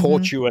 Now I'll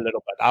torture you a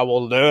little bit. I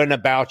will learn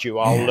about you.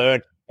 I'll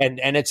learn.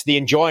 And it's the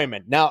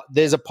enjoyment. Now,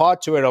 there's a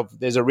part to it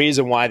there's a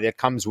reason why that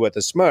comes with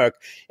a smirk.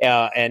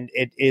 And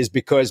it is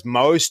because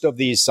most of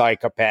these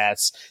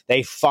psychopaths,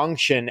 they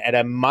function at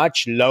a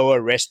much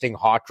lower resting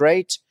heart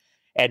rate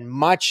and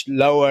much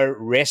lower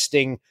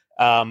resting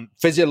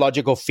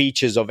physiological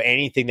features of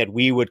anything that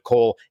we would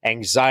call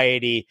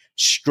anxiety,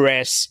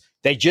 stress.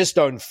 They just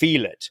don't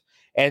feel it.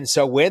 And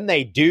so when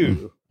they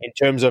do, in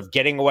terms of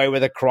getting away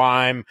with a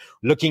crime,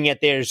 looking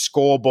at their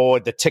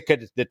scoreboard, the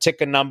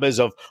ticker numbers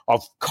of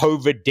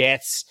COVID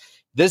deaths,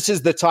 this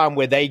is the time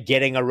where they're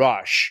getting a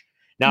rush.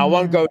 Now, I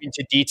won't go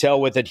into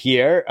detail with it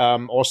here,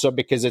 also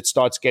because it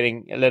starts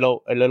getting a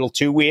little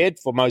too weird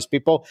for most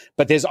people,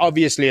 but there's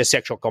obviously a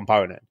sexual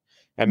component.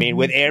 I mean,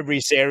 with every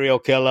serial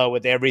killer,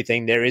 with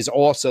everything, there is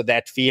also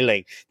that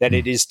feeling that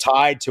it is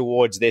tied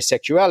towards their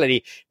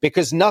sexuality,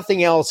 because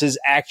nothing else is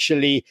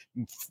actually,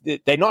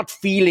 they're not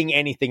feeling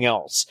anything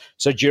else.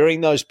 So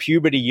during those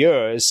puberty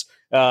years,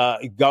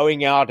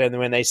 going out and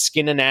when they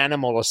skin an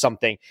animal or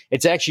something,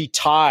 it's actually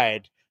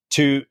tied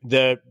to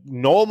the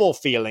normal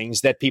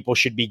feelings that people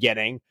should be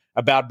getting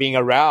about being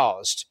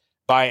aroused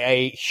by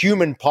a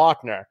human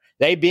partner.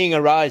 They being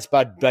aroused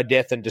by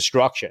death and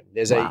destruction.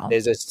 There's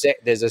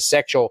a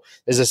sexual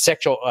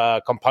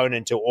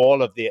component to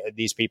all of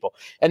these people.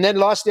 And then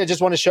lastly, I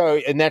just want to show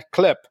in that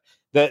clip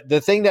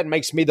the thing that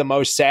makes me the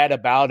most sad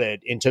about it,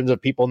 in terms of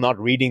people not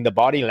reading the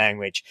body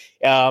language,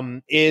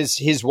 is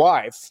his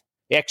wife,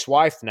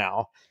 ex-wife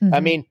now. I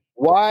mean,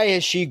 why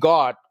has she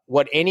got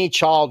what any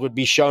child would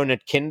be shown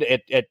at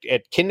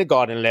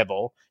kindergarten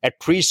level, at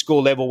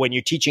preschool level, when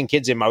you're teaching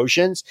kids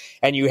emotions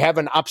and you have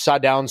an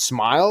upside down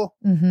smile,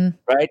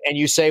 right? And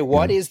you say,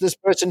 what is this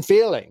person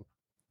feeling?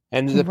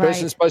 And the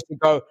person's supposed to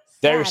go,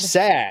 they're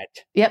sad.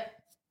 Yep.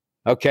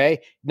 Okay.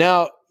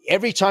 Now,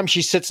 every time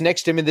she sits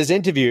next to him in this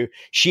interview,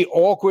 she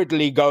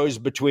awkwardly goes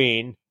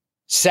between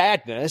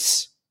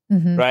sadness,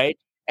 right,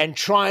 and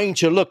trying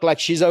to look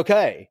like she's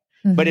okay.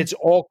 But it's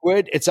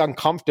awkward, it's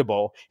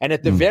uncomfortable. And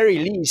at the very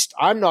least,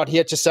 I'm not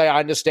here to say I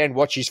understand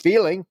what she's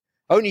feeling.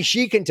 Only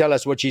she can tell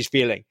us what she's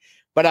feeling.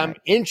 But I'm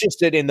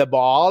interested in the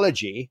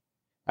biology.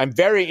 I'm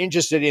very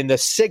interested in the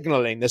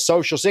signaling, the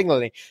social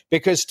signaling.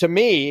 Because to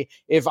me,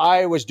 if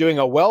I was doing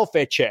a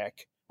welfare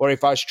check, or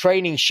if I was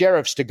training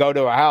sheriffs to go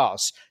to a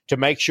house to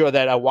make sure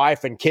that a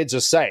wife and kids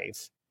are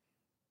safe,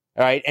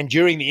 all right, and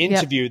during the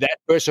interview, that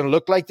person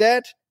looked like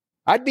that,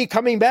 I'd be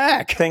coming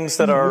back. Things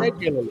that are,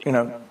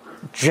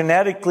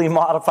 genetically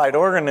modified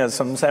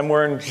organisms, and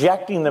we're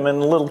injecting them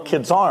in little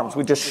kids' arms.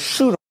 We just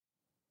shoot them.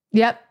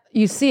 Yep.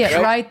 You see it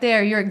right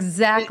there. You're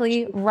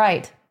exactly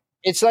right.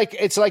 It's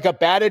like a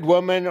battered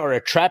woman or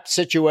a trapped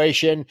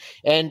situation.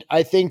 And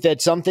I think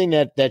that's something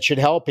that should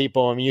help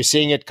people. I mean, you're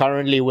seeing it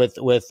currently with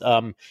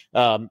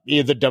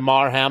either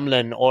Damar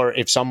Hamlin, or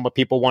if some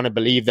people want to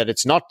believe that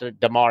it's not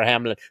Damar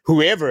Hamlin,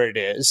 whoever it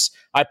is.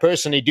 I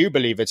personally do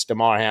believe it's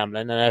Damar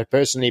Hamlin, and I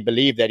personally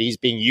believe that he's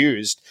being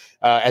used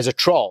as a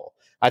troll.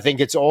 I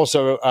think it's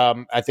also,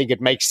 I think it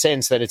makes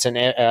sense that it's an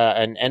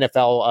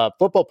NFL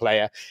football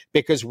player,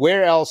 because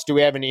where else do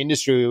we have an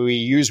industry where we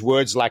use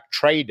words like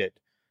traded?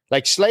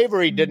 Like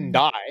slavery didn't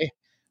die.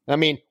 I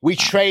mean, we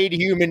trade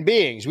human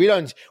beings. We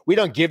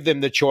don't give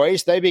them the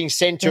choice. They're being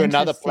sent to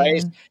another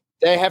place.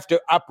 They have to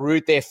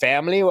uproot their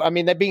family. I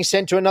mean, they're being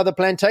sent to another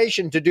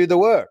plantation to do the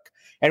work.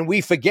 And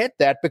we forget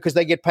that because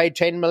they get paid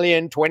 $10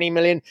 million, $20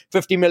 million,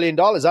 $50 million.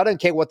 I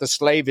don't care what the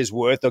slave is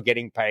worth or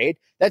getting paid.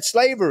 That's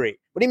slavery.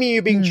 What do you mean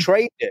you're being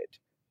traded?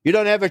 You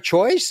don't have a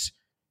choice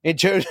in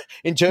terms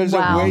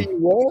of where you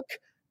work?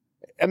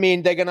 I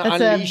mean, they're going to unleash.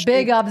 That's a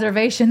big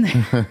observation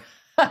there.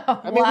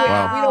 I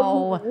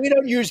mean, we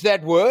don't use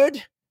that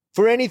word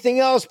for anything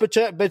else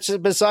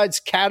besides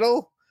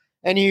cattle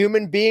and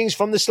human beings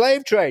from the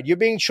slave trade. You're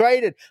being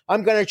traded.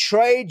 I'm going to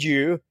trade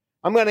you.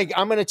 I'm going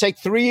to take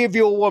 3 of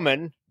your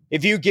women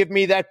if you give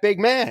me that big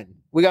man.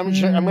 I'm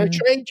going to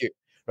trade you,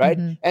 right?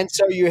 And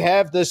so you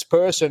have this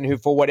person who,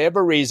 for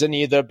whatever reason,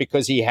 either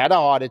because he had a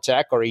heart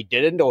attack or he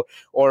didn't, or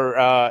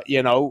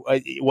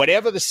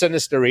whatever the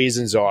sinister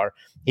reasons are,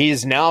 he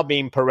is now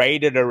being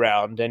paraded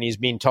around and he's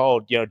being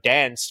told,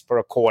 dance for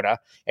a quarter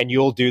and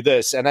you'll do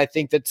this. And I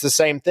think that's the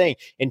same thing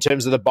in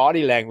terms of the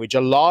body language.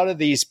 A lot of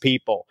these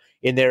people,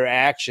 in their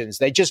actions,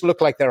 they just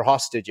look like they're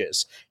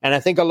hostages. And I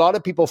think a lot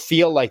of people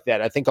feel like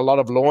that. I think a lot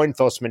of law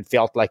enforcement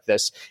felt like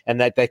this, and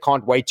that they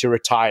can't wait to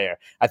retire.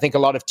 I think a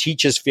lot of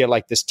teachers feel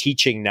like this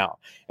teaching now.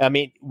 I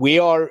mean, we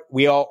are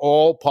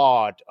all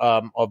part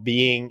of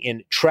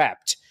being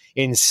trapped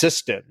in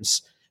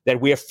systems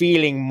that we are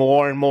feeling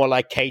more and more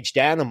like caged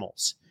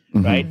animals,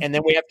 right? And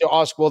then we have to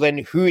ask, well, then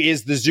who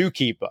is the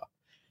zookeeper?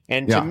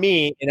 And to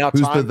me, in our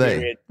time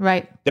period,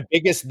 the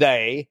biggest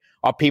they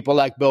are people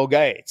like Bill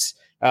Gates,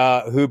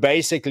 who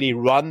basically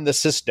run the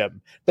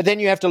system. But then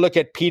you have to look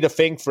at Peter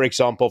Fink, for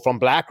example, from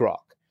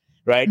BlackRock.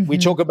 right? We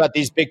talk about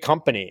these big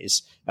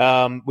companies.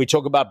 We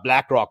talk about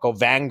BlackRock or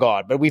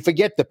Vanguard, but we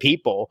forget the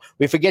people.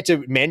 We forget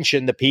to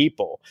mention the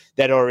people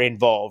that are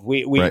involved.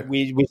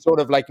 We sort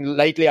of like,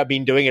 lately I've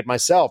been doing it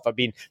myself. I've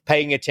been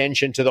paying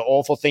attention to the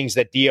awful things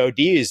that DOD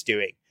is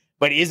doing.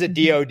 But is it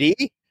DOD?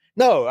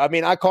 No. I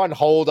mean, I can't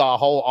hold our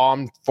whole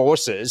armed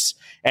forces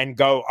and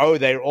go, oh,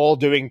 they're all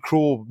doing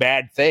cruel,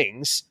 bad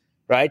things,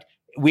 right?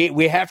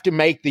 We have to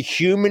make the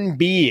human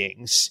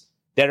beings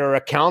that are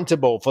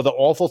accountable for the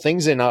awful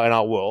things in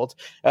our world.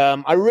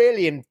 I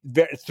really am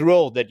very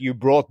thrilled that you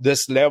brought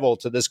this level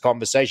to this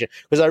conversation,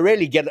 because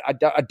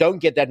I don't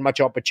get that much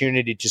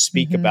opportunity to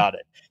speak about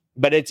it.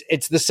 But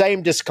it's the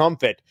same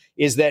discomfort,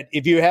 is that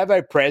if you have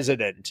a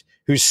president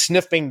who's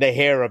sniffing the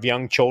hair of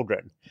young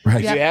children,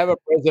 Right. if you have a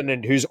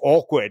president who's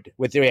awkward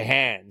with their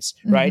hands,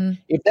 right?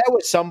 If that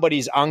was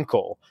somebody's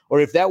uncle, or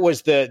if that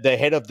was the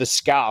head of the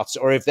Scouts,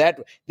 or if that,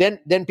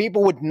 then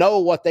people would know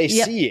what they're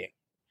seeing.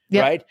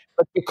 Yep. Right.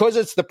 But because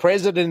it's the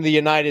president of the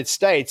United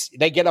States,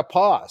 they get a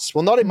pass.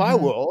 Well, not in my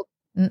world.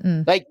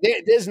 Like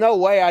there's no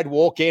way I'd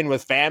walk in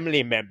with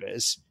family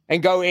members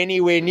and go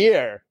anywhere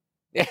near.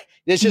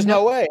 There's just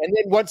no way. And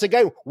then once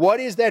again, what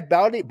is that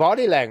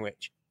body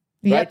language?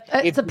 Right?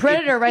 Yep. It's a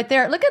predator right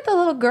there. Look at the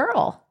little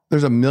girl.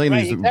 There's a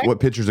million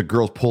what pictures of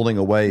girls pulling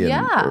away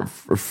and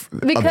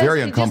because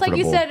very uncomfortable. Just like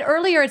you said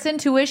earlier, it's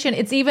intuition.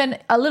 It's even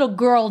a little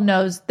girl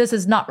knows this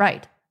is not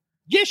right.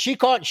 Yes, she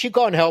can't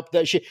help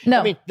that.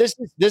 I mean,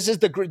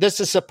 this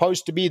is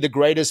supposed to be the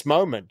greatest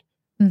moment,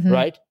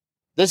 right?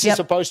 This is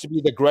supposed to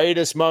be the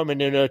greatest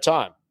moment in her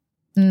time.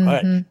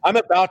 Right.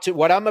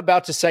 What I'm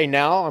about to say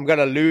now, I'm going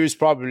to lose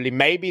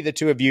maybe the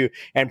two of you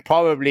and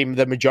probably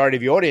the majority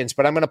of the audience,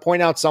 but I'm going to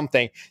point out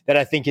something that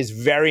I think is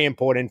very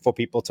important for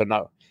people to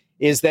know,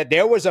 is that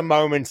there was a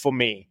moment for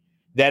me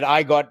that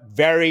I got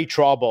very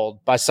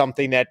troubled by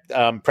something that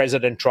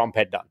President Trump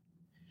had done.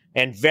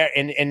 And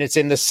it's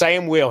in the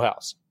same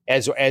wheelhouse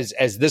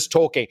as this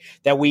talking,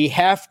 that we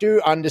have to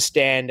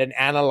understand and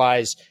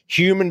analyze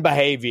human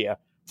behavior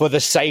for the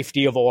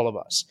safety of all of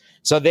us.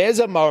 So there's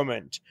a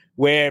moment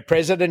where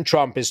President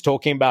Trump is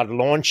talking about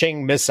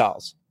launching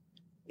missiles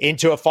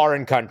into a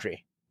foreign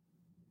country,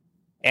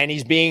 and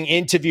he's being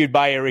interviewed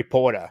by a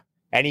reporter,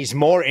 and he's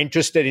more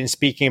interested in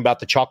speaking about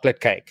the chocolate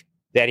cake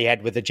that he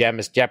had with the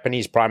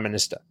Japanese prime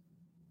minister.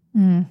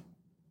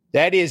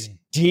 That is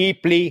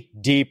deeply,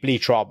 deeply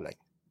troubling.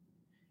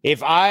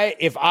 If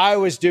I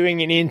was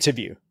doing an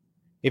interview,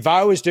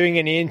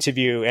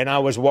 and I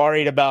was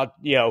worried about,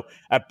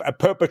 a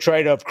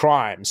perpetrator of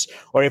crimes,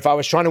 or if I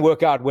was trying to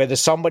work out whether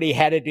somebody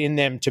had it in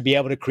them to be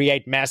able to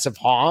create massive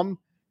harm,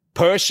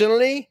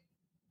 personally,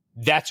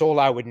 that's all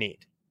I would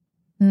need.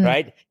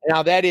 Right?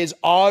 Now, that is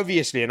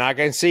obviously, and I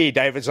can see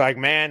David's like,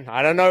 man,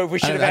 I don't know if we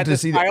should have had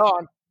this guy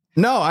on.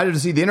 No, I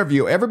didn't see the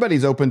interview.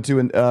 Everybody's open to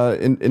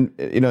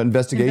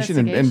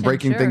investigation and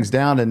breaking things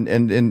down,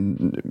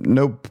 and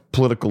no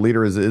political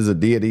leader is a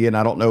deity, and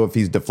I don't know if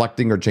he's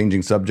deflecting or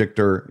changing subject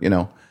or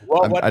Well,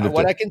 what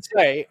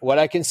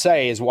I can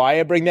say is why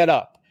I bring that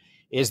up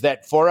is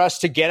that for us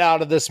to get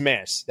out of this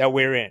mess that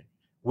we're in,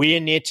 we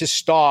need to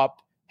stop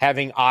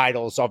having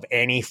idols of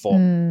any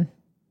form.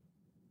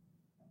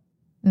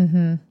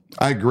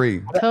 I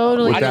agree.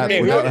 Totally.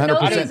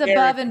 Nobody's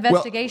above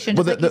investigation.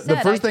 Well, the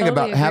first thing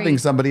about having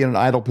somebody in an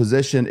idle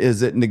position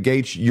is it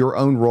negates your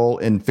own role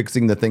in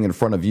fixing the thing in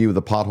front of you,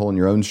 the pothole in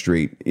your own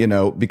street,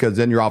 because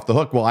then you're off the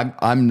hook. Well,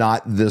 I'm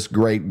not this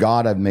great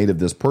God I've made of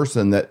this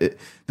person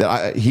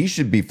he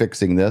should be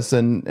fixing this.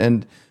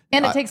 And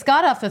it takes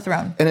God off the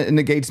throne. And it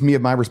negates me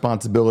of my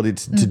responsibility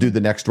to do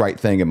the next right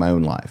thing in my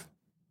own life.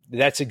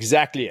 That's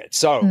exactly it.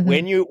 So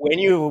when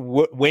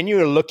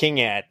you're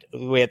looking at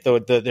with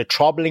the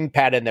troubling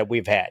pattern that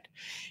we've had,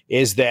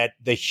 is that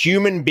the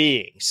human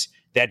beings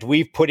that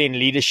we've put in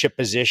leadership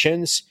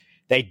positions,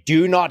 they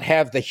do not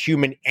have the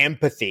human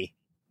empathy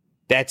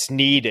that's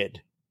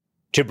needed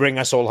to bring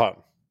us all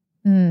home.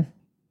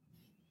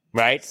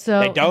 Right? So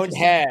they don't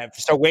have.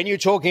 So when you're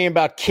talking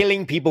about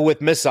killing people with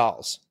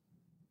missiles,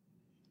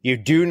 you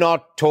do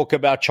not talk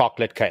about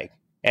chocolate cake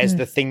as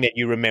the thing that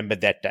you remember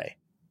that day.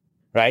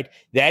 Right?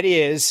 That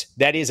is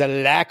a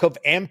lack of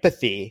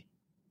empathy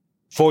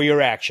for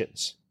your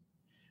actions.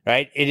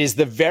 Right? It is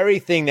the very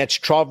thing that's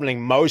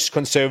troubling most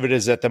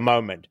conservatives at the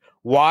moment.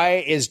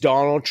 Why is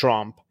Donald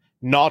Trump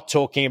not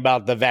talking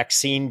about the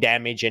vaccine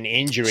damage and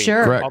injury?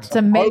 Sure. It's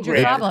a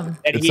major problem.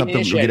 It's something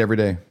we get every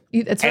day.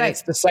 That's right. And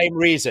it's the same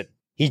reason.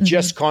 He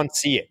just can't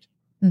see it.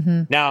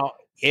 Now,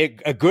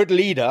 a good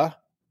leader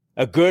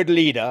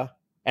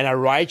and a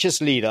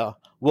righteous leader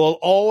will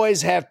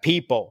always have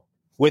people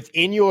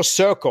within your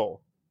circle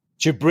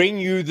to bring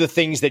you the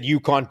things that you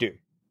can't do.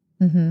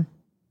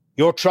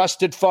 Your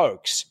trusted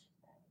folks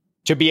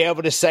to be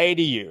able to say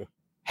to you,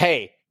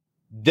 hey,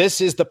 this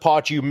is the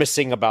part you're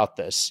missing about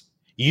this.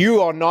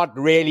 You are not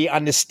really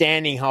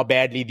understanding how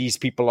badly these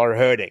people are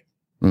hurting.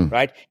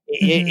 Right?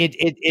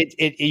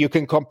 You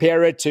can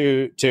compare it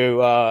to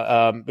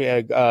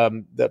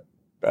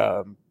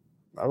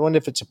I wonder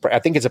if I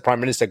think it's a prime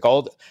minister,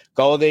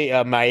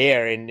 Golda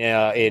Meir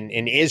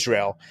in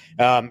Israel.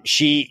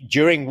 She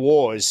during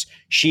wars,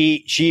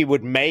 she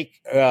would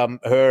make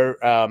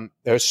her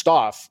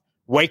staff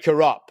wake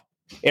her up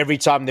every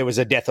time there was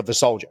a death of a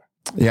soldier.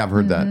 Yeah, I've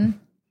heard that.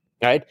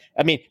 Right?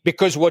 I mean,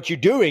 because what you're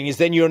doing is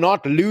then you're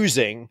not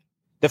losing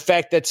the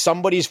fact that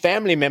somebody's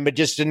family member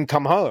just didn't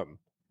come home,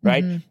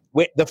 right?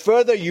 The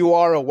further you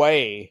are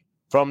away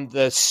from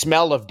the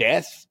smell of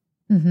death,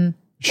 the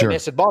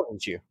less it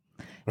bothers you.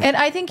 And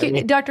I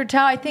think, Dr.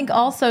 Tao, I think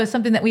also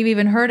something that we've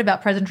even heard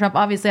about President Trump,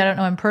 obviously I don't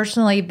know him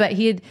personally, but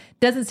he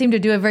doesn't seem to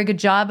do a very good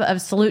job of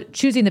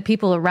choosing the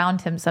people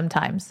around him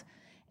sometimes.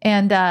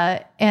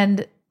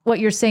 And what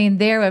you're saying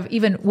there of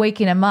even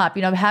waking him up,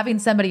 having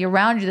somebody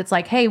around you that's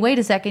like, hey, wait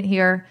a second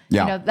here,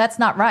 that's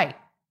not right.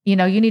 You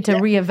need to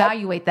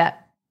reevaluate that.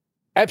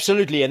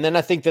 Absolutely. And then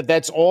I think that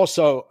that's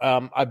also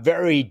a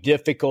very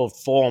difficult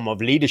form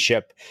of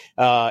leadership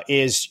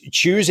is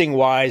choosing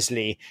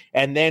wisely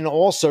and then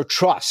also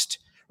trust,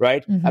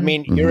 right? I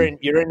mean, you're in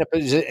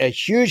a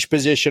huge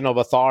position of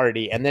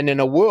authority. And then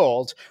in a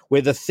world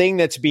where the thing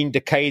that's being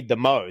decayed the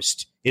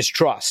most is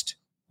trust.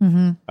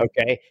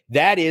 Okay.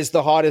 That is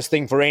the hardest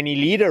thing for any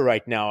leader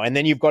right now. And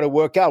then you've got to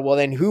work out, well,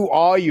 then who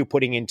are you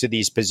putting into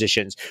these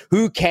positions?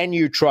 Who can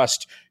you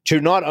trust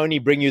to not only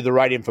bring you the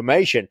right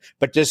information,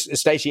 but just,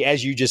 Stacey,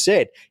 as you just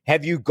said,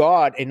 have you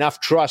got enough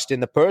trust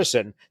in the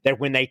person that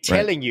when they're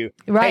telling you,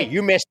 hey,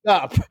 you messed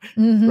up,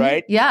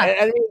 right? Yeah.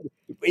 I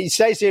mean,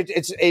 Stacey,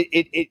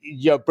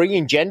 it's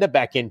bringing gender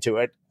back into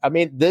it. I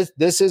mean,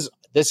 this is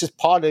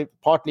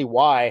partly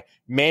why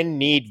men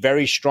need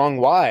very strong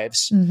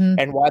wives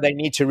and why they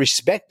need to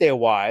respect their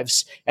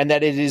wives, and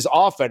that it is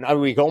often,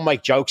 we can all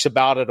make jokes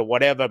about it or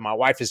whatever, my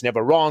wife is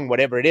never wrong,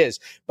 whatever it is.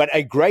 But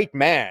a great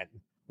man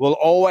will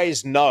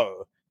always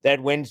know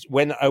that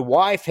when a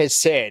wife has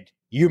said,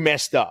 you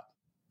messed up,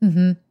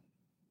 and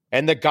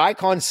the guy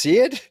can't see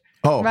it,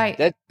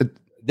 right.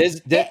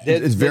 There's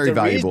it's very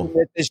valuable.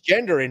 That there's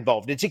gender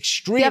involved. It's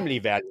extremely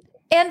valuable.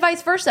 And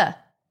vice versa.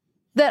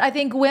 That I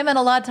think women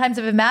a lot of times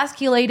have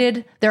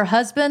emasculated their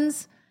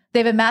husbands.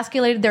 They've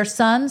emasculated their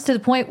sons to the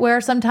point where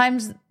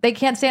sometimes they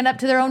can't stand up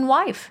to their own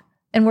wife.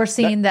 And we're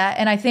seeing that.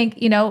 And I think,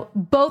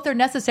 both are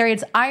necessary.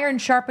 It's iron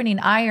sharpening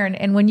iron.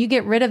 And when you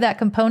get rid of that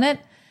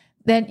component,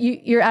 then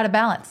you're out of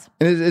balance.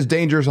 And it's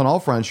dangerous on all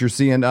fronts. You're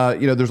seeing,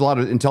 there's a lot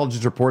of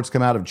intelligence reports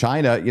come out of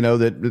China,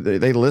 that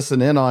they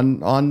listen in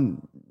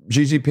on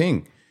Xi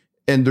Jinping.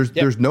 And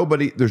there's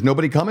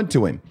nobody coming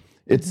to him.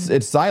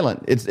 It's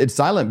silent. It's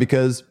silent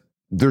because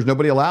there's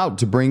nobody allowed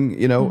to bring,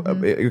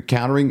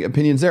 countering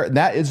opinions there. And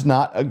that is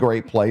not a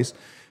great place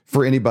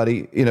for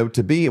anybody,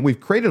 to be. And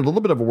we've created a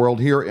little bit of a world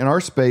here in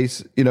our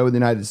space, in the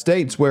United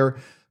States where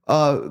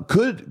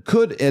could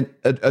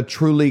a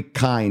truly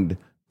kind,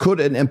 could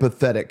an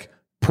empathetic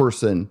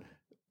person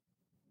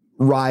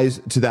rise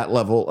to that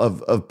level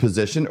of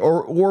position,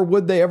 or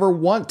would they ever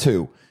want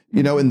to,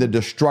 in the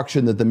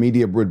destruction that the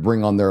media would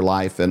bring on their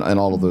life and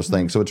all of those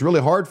things. So it's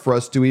really hard for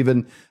us to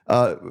even,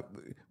 I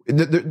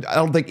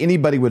don't think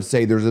anybody would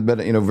say there's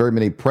been, very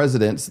many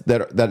presidents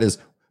that is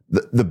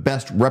the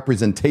best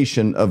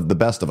representation of the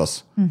best of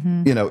us,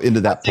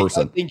 into that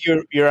person. I think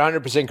you're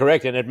 100%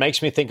 correct. And it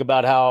makes me think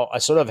about how I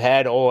sort of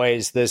had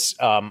always this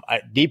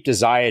deep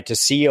desire to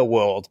see a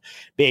world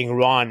being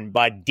run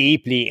by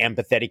deeply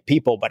empathetic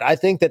people. But I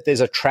think that there's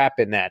a trap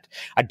in that.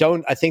 I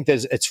think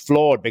it's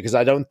flawed because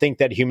I don't think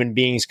that human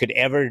beings could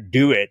ever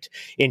do it,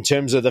 in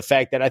terms of the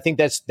fact that I think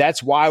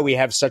that's why we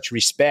have such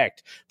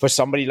respect for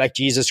somebody like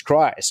Jesus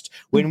Christ.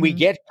 When we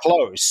get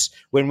close,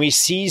 when we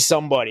see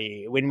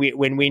somebody, when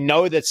we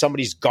know that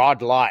somebody's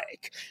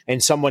godlike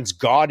and someone's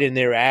God in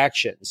their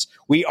actions,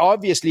 we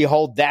obviously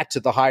hold that to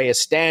the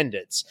highest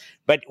standards.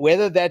 But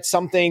whether that's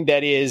something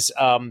that is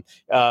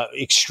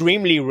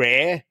extremely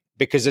rare,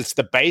 because it's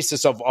the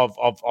basis of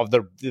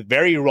the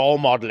very role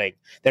modeling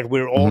that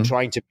we're all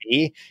trying to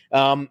be,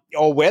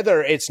 or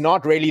whether it's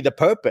not really the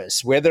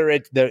purpose, whether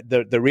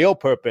the real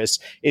purpose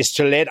is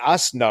to let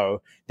us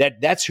know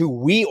that that's who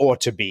we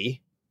ought to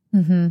be.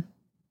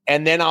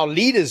 And then our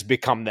leaders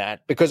become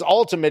that, because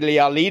ultimately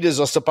our leaders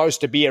are supposed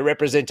to be a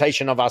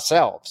representation of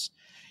ourselves.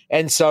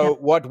 And so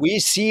what we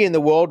see in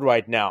the world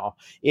right now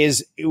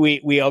is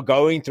we are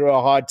going through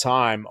a hard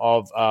time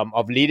of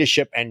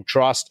leadership and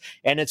trust.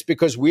 And it's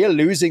because we are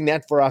losing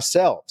that for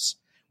ourselves.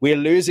 We're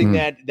losing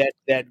that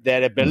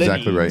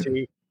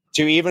ability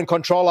to even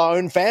control our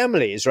own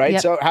families, right?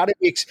 Yep. So how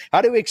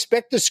do we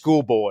expect the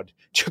school board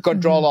to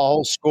control a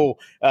whole school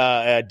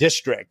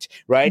district,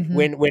 right?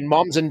 When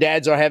moms and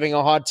dads are having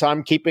a hard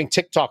time keeping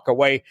TikTok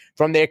away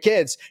from their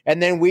kids,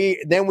 and then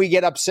we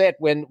get upset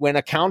when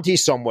a county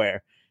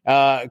somewhere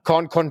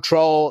can't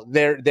control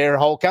their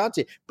whole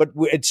county. But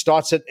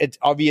it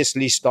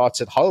obviously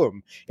starts at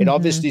home. It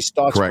obviously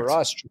starts for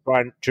us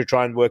to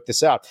try and work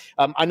this out.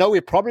 I know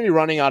we're probably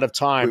running out of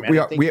time.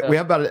 We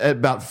have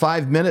about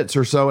 5 minutes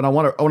or so, and I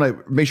want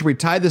to make sure we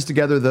tie this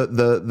together.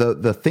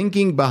 The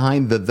thinking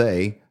behind the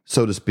they,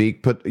 so to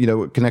speak, put,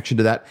 a connection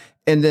to that,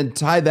 and then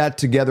tie that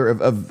together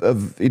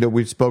of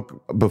we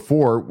spoke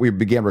before we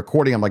began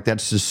recording. I'm like,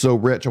 that's just so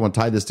rich. I want to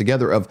tie this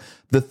together of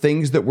the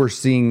things that we're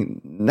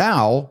seeing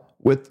now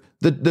with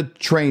the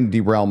train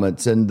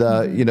derailments and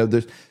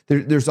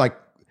there's like,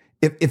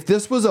 if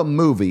this was a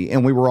movie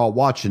and we were all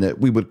watching it,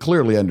 we would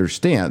clearly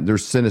understand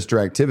there's sinister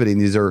activity. And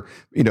these are,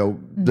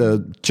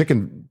 the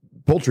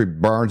poultry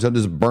barns that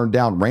just burn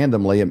down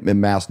randomly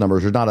in mass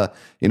numbers. There's not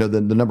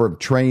the number of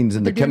trains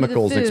and the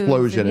chemicals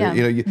explosion.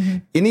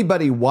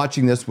 Anybody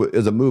watching this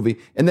as a movie,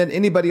 and then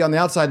anybody on the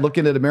outside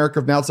looking at America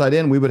from the outside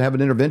in, we would have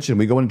an intervention.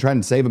 We go in and try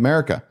and save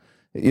America.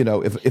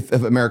 If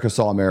America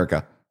saw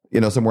America.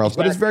 Somewhere else,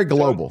 but it's very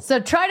global. So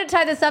try to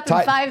tie this up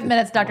in 5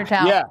 minutes, Dr.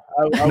 Tao. Yeah,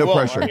 no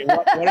pressure. I mean,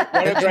 what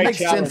a great Make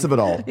sense of it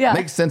all. Yeah.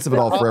 Make sense of it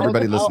all for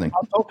everybody listening.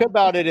 I'll talk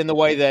about it in the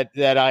way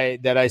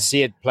that I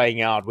see it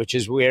playing out, which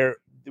is we're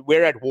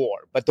at war,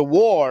 but the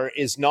war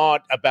is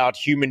not about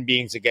human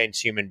beings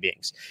against human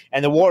beings.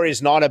 And the war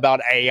is not about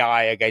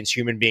AI against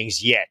human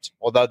beings yet,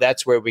 although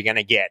that's where we're going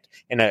to get.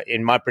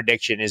 In my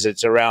prediction is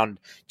it's around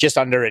just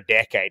under a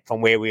decade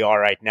from where we are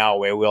right now,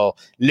 where we'll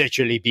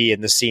literally be in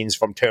the scenes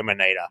from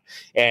Terminator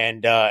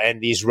and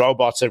these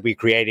robots that we're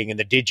creating and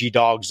the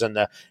DigiDogs and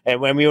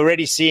when we're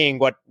already seeing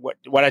what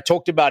I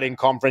talked about in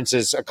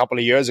conferences a couple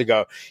of years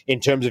ago in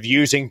terms of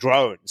using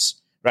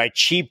drones, right?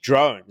 Cheap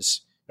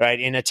drones. Right,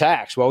 in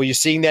attacks. Well, you're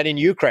seeing that in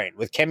Ukraine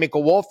with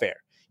chemical warfare.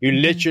 You're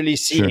literally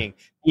seeing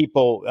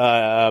people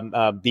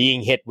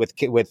being hit with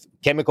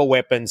chemical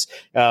weapons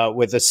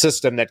with a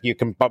system that you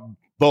can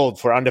build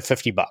for under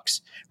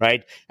 $50.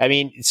 Right? I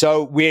mean,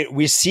 so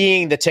we're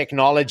seeing the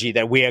technology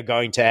that we are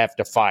going to have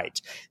to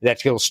fight that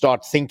will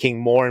start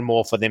thinking more and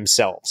more for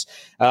themselves.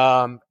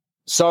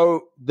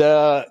 So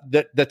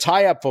the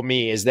tie-up for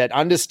me is that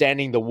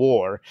understanding the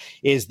war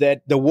is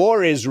that the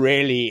war is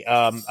really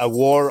a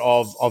war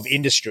of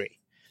industry.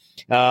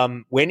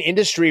 When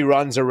industry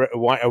runs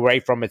away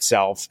from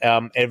itself,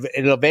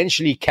 it'll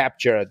eventually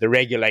capture the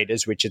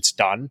regulators, which it's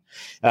done.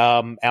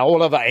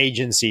 All of our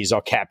agencies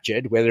are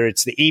captured, whether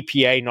it's the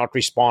EPA not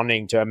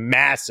responding to a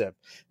massive,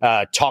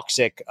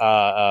 toxic,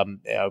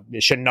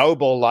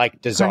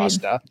 Chernobyl-like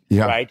disaster,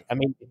 right? I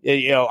mean,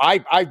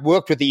 I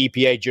worked with the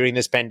EPA during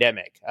this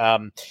pandemic,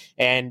 and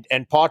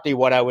partly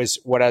what I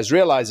was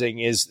realizing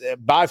is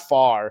by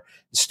far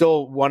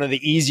still one of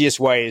the easiest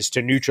ways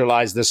to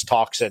neutralize this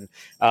toxin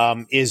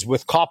is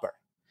with copper.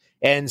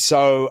 And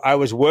so I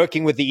was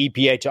working with the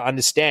EPA to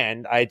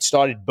understand. I had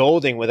started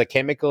building with a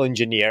chemical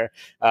engineer,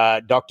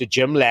 Dr.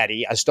 Jim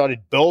Laddie. I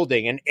started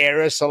building an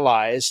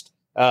aerosolized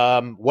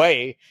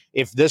way.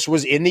 If this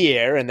was in the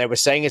air and they were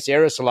saying it's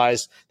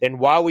aerosolized, then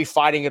why are we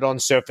fighting it on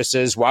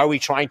surfaces? Why are we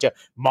trying to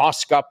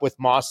mask up with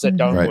masks that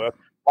don't work?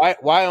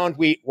 Why aren't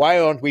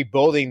we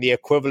building the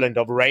equivalent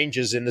of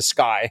ranges in the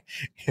sky,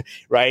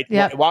 right?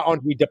 Yep. Why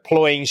aren't we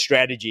deploying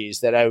strategies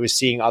that I was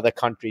seeing other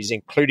countries,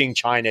 including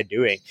China,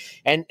 doing?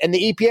 And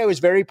the EPA was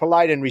very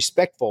polite and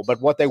respectful,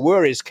 but what they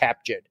were is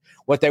captured.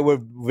 What they were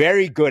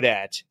very good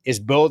at is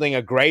building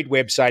a great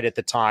website at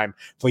the time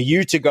for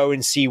you to go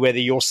and see whether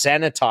your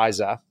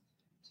sanitizer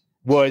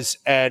was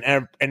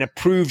an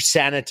approved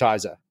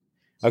sanitizer,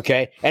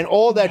 okay? And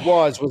all that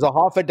was a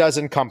half a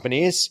dozen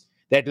companies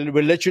that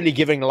were literally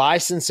giving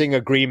licensing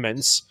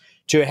agreements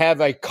to have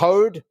a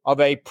code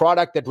of a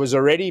product that was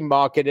already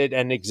marketed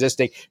and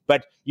existing.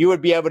 But you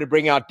would be able to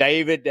bring out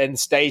David and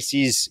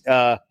Stacy's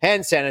hand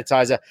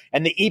sanitizer,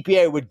 and the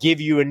EPA would give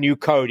you a new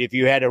code if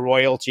you had a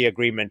royalty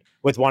agreement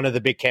with one of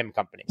the big chem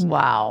companies.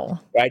 Wow.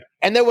 Right?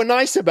 And they were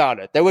nice about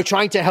it. They were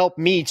trying to help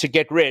me to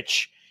get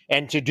rich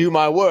and to do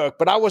my work,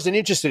 but I wasn't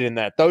interested in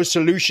that. Those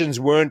solutions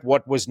weren't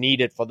what was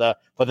needed for the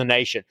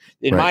nation.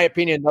 In my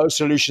opinion, those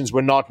solutions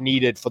were not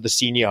needed for the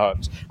senior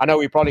homes. I know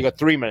we probably got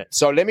 3 minutes,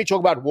 so let me talk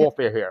about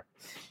warfare here.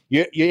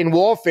 In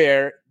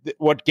warfare,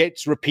 what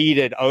gets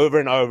repeated over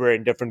and over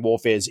in different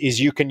warfares is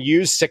you can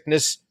use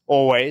sickness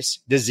always,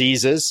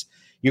 diseases.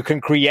 You can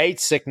create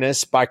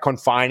sickness by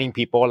confining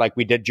people like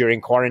we did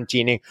during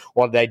quarantining,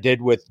 or they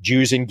did with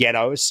Jews in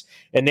ghettos.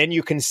 And then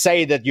you can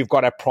say that you've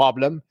got a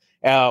problem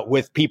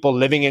with people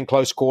living in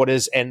close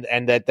quarters and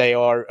that they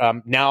are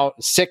now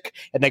sick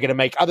and they're going to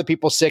make other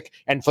people sick.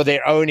 And for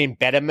their own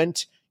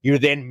embetterment, you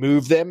then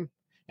move them.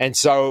 And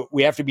so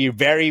we have to be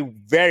very,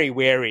 very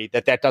wary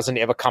that doesn't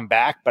ever come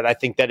back. But I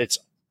think that it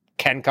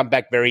can come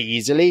back very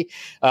easily.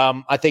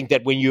 I think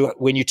that when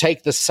you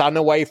take the sun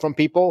away from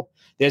people,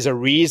 there's a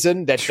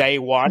reason that day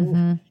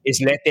one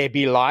is let there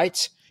be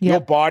light. Yep.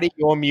 Your body,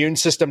 your immune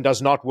system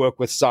does not work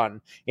with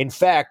sun. In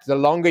fact, the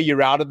longer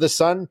you're out of the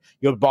sun,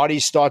 your body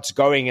starts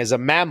going as a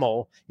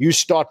mammal. You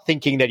start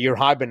thinking that you're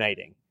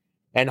hibernating.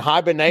 And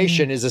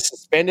hibernation is a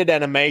suspended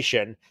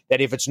animation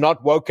that if it's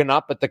not woken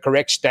up at the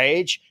correct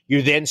stage,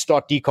 you then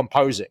start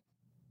decomposing.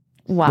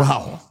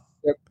 Wow.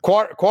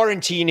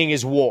 Quarantining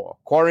is war.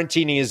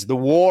 Quarantining is the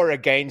war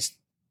against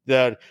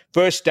the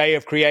first day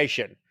of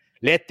creation.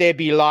 Let there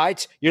be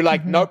light. You're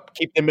like, nope,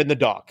 keep them in the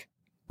dark.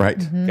 Right.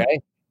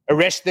 Okay.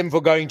 Arrest them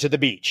for going to the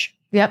beach.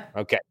 Yep.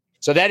 Okay.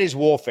 So that is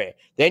warfare.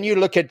 Then you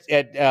look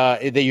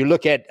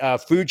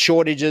at food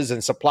shortages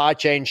and supply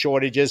chain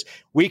shortages.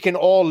 We can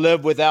all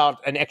live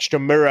without an extra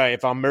mirror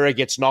if our mirror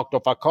gets knocked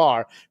off our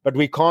car, but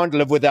we can't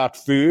live without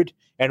food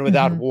and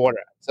without water.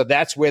 So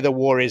that's where the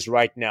war is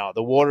right now.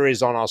 The water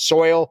is on our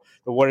soil.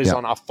 The water is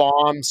on our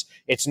farms.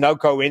 It's no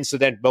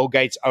coincidence Bill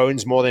Gates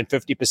owns more than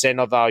 50%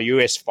 of our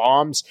U.S.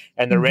 farms,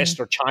 and the rest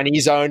are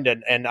Chinese-owned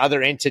and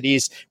other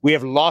entities. We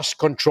have lost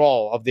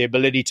control of the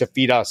ability to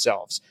feed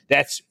ourselves.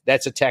 That's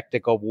a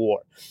tactic of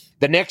war.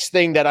 The next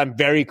thing that I'm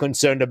very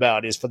concerned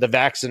about is for the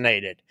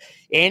vaccinated.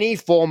 Any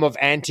form of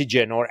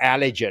antigen or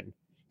allergen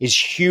is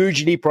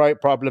hugely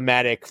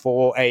problematic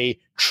for a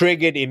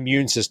triggered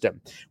immune system.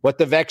 What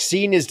the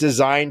vaccine is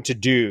designed to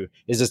do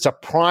is it's a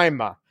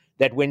primer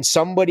that when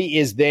somebody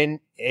is then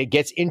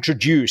gets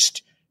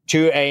introduced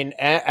to an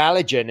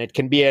allergen, it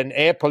can be an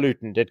air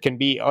pollutant. It can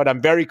be, what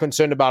I'm very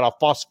concerned about are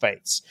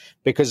phosphates,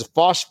 because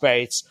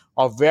phosphates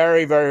are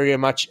very, very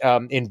much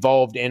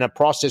involved in a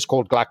process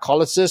called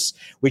glycolysis,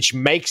 which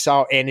makes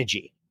our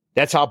energy.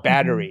 That's our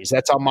batteries.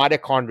 That's our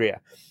mitochondria.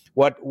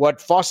 What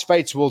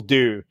phosphates will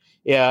do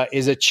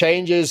is it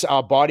changes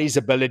our body's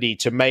ability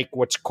to make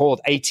what's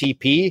called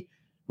ATP,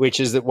 which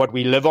is what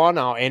we live on,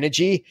 our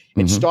energy.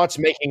 It starts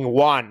making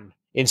 1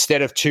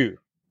 instead of 2.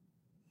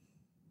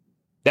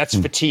 That's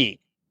fatigue.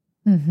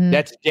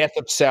 That's death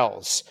of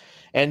cells.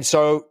 And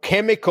so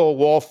chemical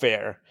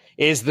warfare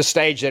is the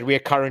stage that we're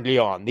currently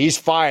on. These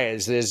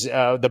fires, there's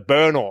the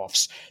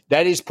burn-offs,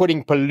 that is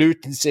putting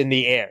pollutants in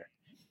the air.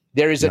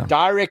 There is a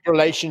direct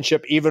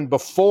relationship even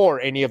before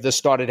any of this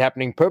started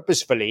happening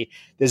purposefully.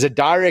 There's a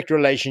direct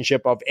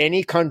relationship of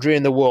any country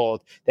in the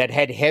world that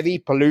had heavy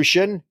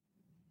pollution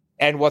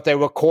and what they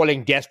were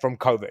calling death from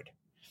COVID.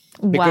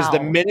 Because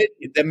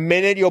the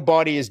minute your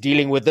body is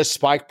dealing with this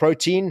spike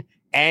protein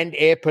and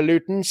air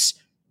pollutants,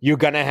 you're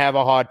going to have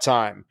a hard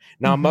time.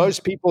 Now,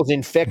 most people's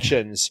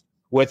infections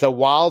with a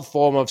wild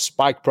form of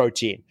spike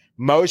protein,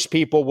 most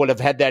people will have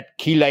had that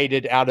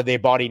chelated out of their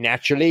body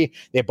naturally.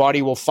 Their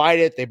body will fight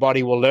it. Their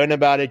body will learn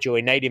about it. Your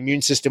innate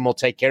immune system will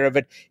take care of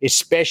it,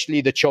 especially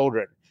the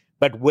children.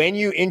 But when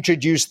you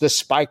introduce the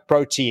spike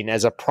protein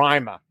as a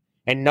primer,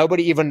 and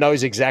nobody even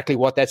knows exactly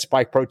what that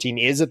spike protein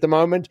is at the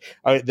moment,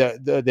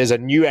 there's a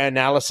new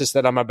analysis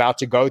that I'm about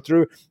to go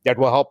through that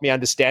will help me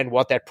understand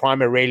what that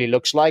primer really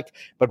looks like.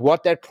 But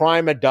what that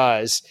primer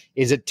does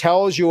is it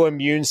tells your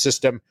immune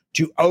system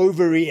to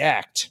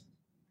overreact.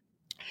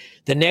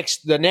 The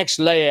next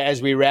layer,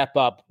 as we wrap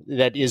up,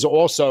 that is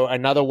also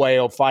another way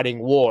of fighting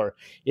war,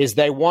 is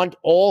they want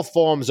all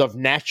forms of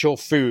natural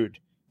food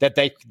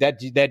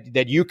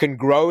that you can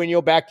grow in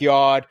your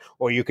backyard,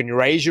 or you can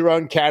raise your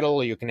own cattle,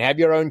 or you can have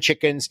your own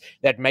chickens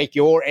that make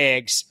your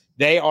eggs.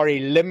 They are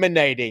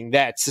eliminating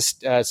that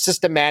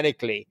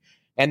systematically,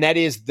 and that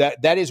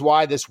is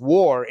why this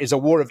war is a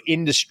war of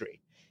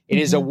industry. It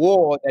is a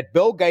war that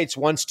Bill Gates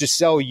wants to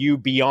sell you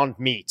Beyond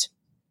Meat,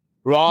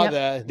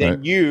 rather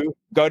than you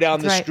go down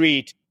the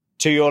street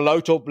to your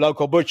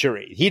local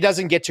butchery. He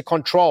doesn't get to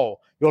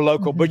control your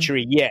local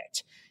butchery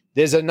yet.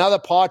 There's another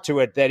part to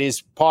it that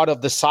is part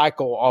of the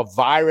cycle of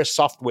virus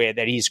software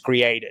that he's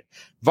created.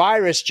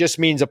 Virus just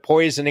means a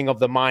poisoning of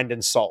the mind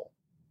and soul.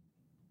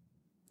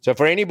 So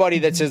for anybody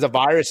that says a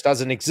virus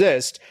doesn't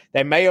exist,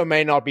 they may or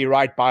may not be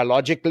right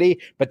biologically,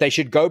 but they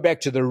should go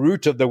back to the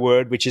root of the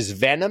word, which is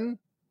venom,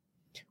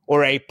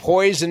 or a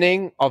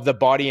poisoning of the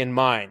body and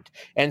mind.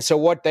 And so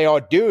what they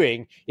are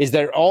doing is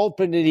they're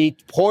ultimately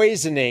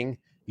poisoning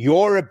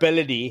your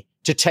ability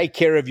to take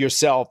care of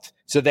yourself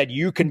so that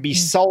you can be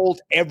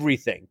sold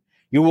everything.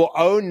 You will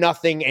own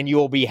nothing and you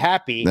will be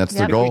happy. That's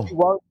the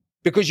goal.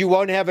 Because you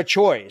won't have a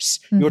choice.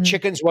 Your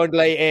chickens won't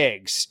lay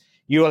eggs.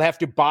 You will have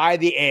to buy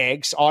the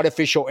eggs,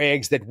 artificial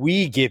eggs that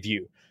we give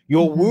you.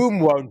 Your womb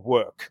won't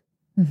work,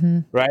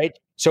 right?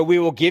 So we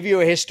will give you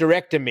a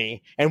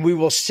hysterectomy and we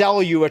will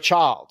sell you a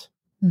child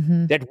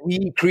that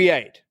we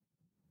create,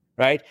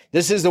 right?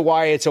 This is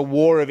why it's a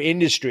war of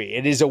industry.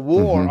 It is a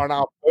war on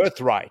our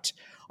birthright,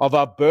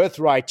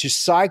 to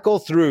cycle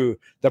through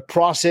the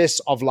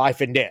process of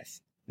life and death.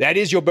 That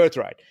is your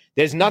birthright.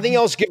 There's nothing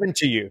else given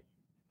to you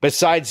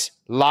besides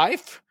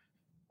life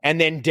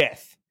and then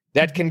death.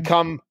 That can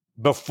come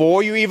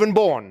before you even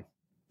born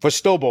for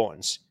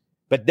stillborns.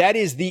 But that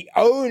is the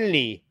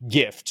only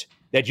gift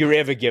that you're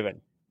ever given.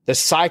 The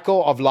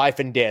cycle of life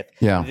and death.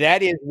 Yeah.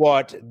 That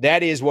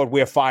is what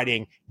we're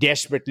fighting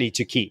desperately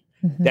to keep.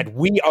 That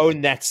we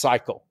own that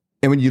cycle.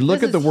 And when you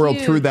look at the world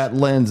through that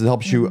lens, it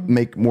helps you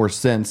make more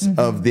sense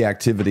of the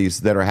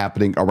activities that are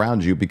happening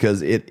around you,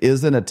 because it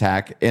is an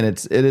attack and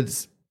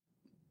it's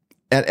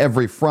at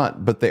every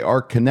front, but they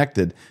are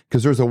connected,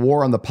 because there's a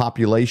war on the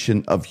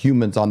population of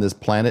humans on this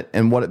planet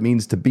and what it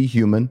means to be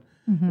human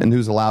and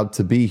who's allowed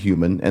to be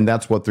human. And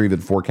that's what they're even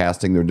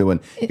forecasting they're doing.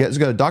 You guys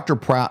go to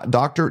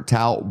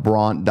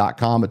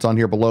drtalbraun.com. It's on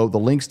here below. The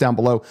link's down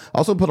below. I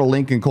also put a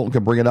link, and Colton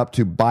can bring it up,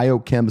 to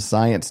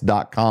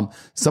biochemscience.com.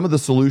 Some of the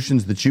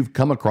solutions that you've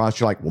come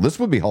across, you're like, well, this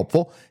would be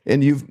helpful,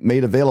 and you've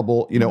made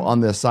available, on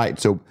this site.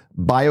 So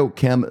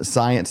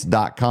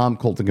biochemscience.com.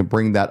 Colton can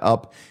bring that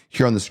up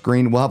here on the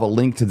screen. We'll have a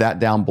link to that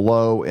down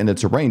below, and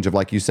it's a range of,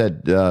 like you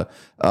said, the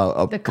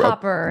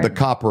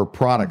copper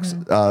products,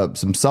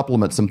 some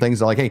supplements, some things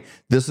that like, hey,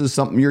 this is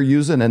something you're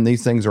using, and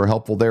these things are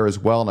helpful there as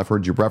well. And I've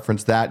heard you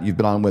reference that. You've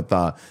been on with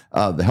the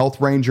Health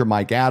Ranger,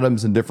 Mike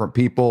Adams, and different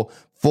people.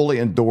 Fully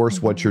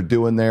endorse what you're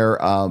doing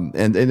there.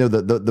 And you know,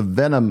 the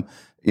venom,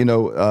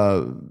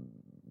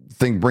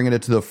 thing, bringing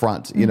it to the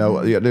front.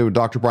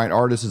 Dr. Bryant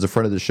Ardis is a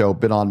friend of the show,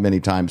 been on many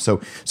times. So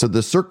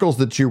the circles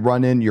that you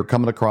run in, you're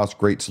coming across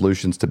great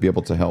solutions to be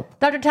able to help.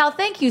 Dr. Tal,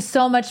 thank you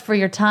so much for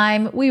your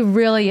time. We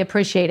really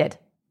appreciate it.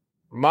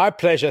 My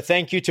pleasure.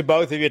 Thank you to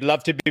both of you. I'd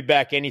love to be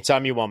back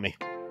anytime you want me.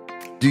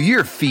 Do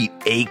your feet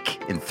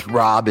ache and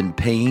throb in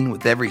pain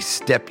with every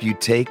step you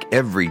take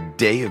every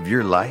day of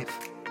your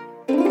life?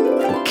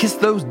 Well, kiss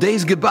those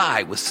days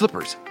goodbye with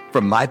slippers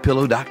from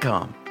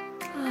MyPillow.com.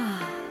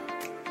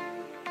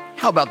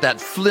 How about that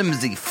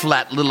flimsy,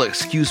 flat little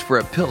excuse for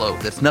a pillow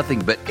that's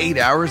nothing but 8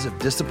 hours of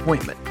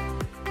disappointment,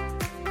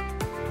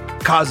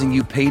 causing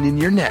you pain in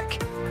your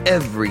neck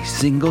every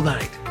single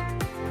night?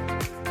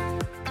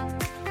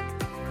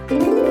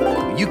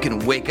 You can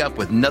wake up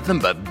with nothing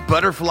but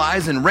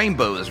butterflies and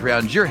rainbows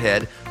around your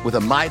head with a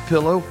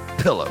MyPillow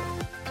pillow.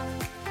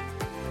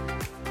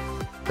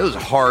 Those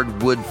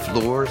hardwood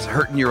floors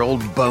hurting your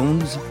old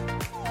bones?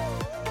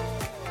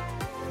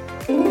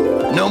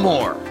 No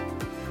more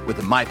with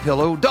a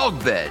MyPillow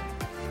dog bed.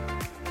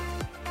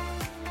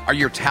 Are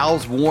your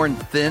towels worn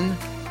thin,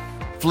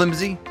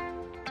 flimsy,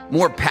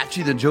 more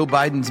patchy than Joe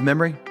Biden's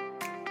memory?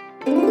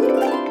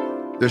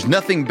 There's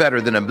nothing better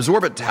than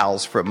absorbent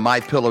towels from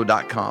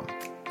MyPillow.com.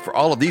 For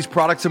all of these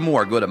products and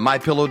more, go to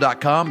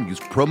MyPillow.com and use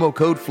promo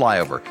code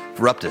FLYOVER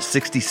for up to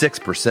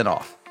 66%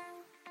 off.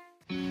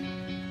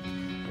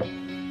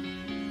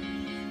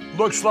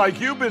 Looks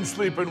like you've been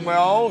sleeping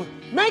well.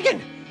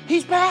 Megan,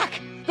 he's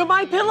back. The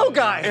MyPillow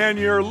guy. And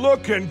you're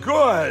looking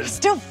good.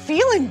 Still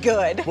feeling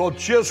good. Well,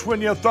 just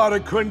when you thought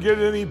it couldn't get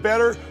any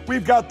better,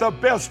 we've got the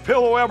best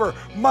pillow ever,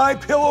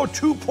 MyPillow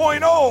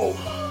 2.0.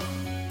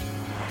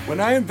 When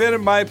I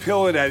invented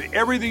MyPillow, it had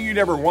everything you'd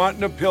ever want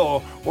in a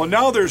pillow. Well,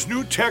 now there's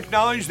new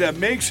technology that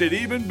makes it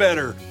even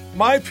better.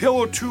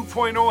 MyPillow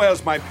 2.0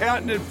 has my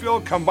patented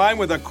fill combined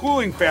with a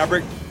cooling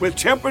fabric with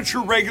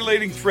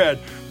temperature-regulating thread.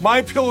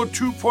 MyPillow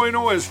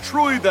 2.0 is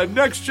truly the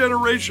next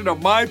generation of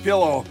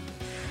MyPillow.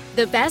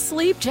 The best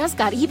sleep just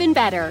got even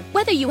better.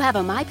 Whether you have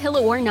a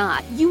MyPillow or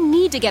not, you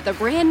need to get the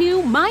brand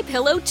new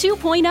MyPillow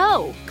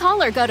 2.0.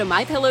 Call or go to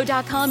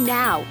MyPillow.com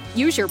now.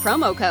 Use your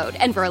promo code,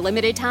 and for a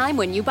limited time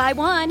when you buy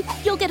one,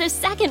 you'll get a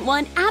second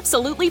one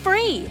absolutely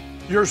free.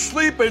 You're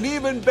sleeping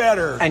even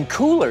better. And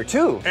cooler,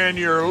 too. And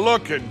you're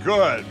looking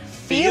good.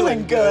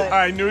 Feeling good.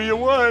 I knew you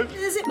would.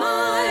 Visit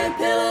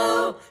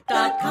MyPillow.com.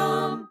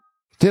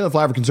 Today on the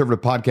Flyover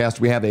Conservative Podcast,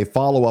 we have a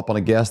follow-up on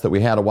a guest that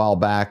we had a while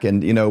back.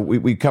 And,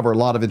 we cover a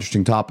lot of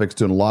interesting topics,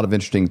 doing a lot of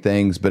interesting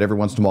things. But every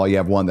once in a while, you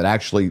have one that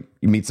actually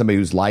you meet somebody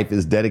whose life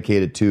is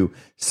dedicated to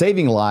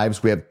saving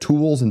lives. We have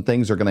tools and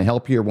things that are going to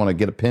help you. Want to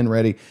get a pen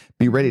ready.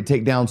 Be ready to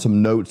take down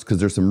some notes because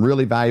there's some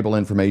really valuable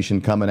information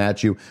coming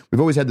at you. We've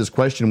always had this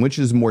question, which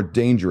is more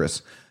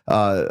dangerous?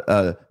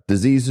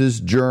 Diseases,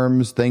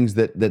 germs, things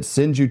that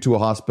send you to a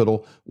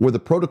hospital, or the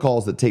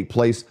protocols that take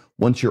place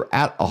once you're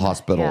at a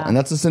hospital? Yeah. And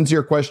that's a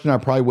sincere question I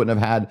probably wouldn't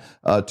have had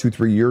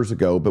 2-3 years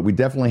ago, but we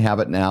definitely have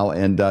it now.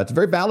 And it's a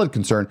very valid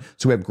concern.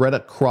 So we have Greta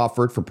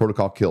Crawford from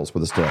Protocol Kills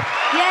with us today.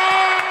 Yay!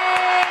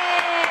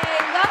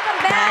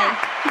 Welcome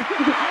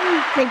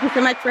back. Thank you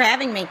so much for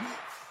having me.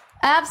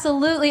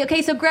 Absolutely.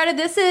 Okay, so Greta,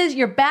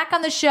 you're back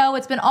on the show.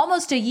 It's been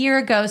almost a year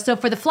ago. So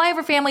for the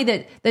Flyover family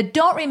that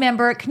don't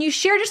remember, can you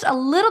share just a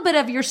little bit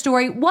of your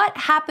story? What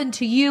happened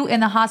to you in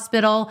the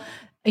hospital,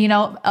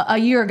 a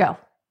year ago?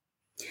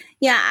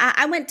 Yeah,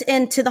 I went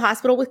into the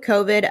hospital with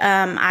COVID.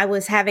 I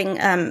was having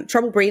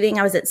trouble breathing.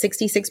 I was at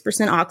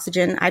 66%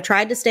 oxygen. I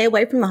tried to stay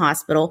away from the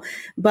hospital,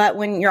 but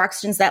when your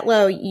oxygen's that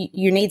low,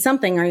 you need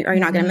something or you're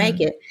not going to make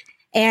it.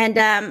 And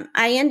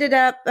I ended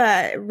up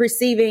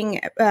receiving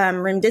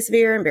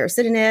remdesivir and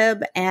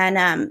baricitinib,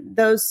 and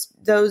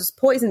those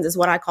poisons is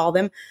what I call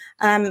them,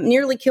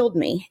 nearly killed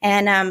me.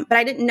 And but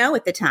I didn't know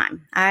at the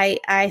time.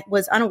 I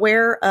was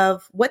unaware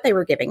of what they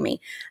were giving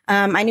me.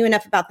 I knew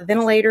enough about the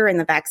ventilator and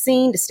the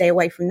vaccine to stay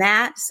away from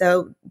that.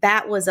 So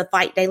that was a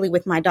fight daily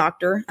with my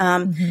doctor.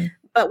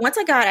 But once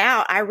I got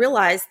out, I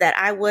realized that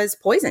I was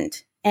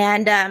poisoned,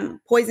 and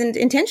poisoned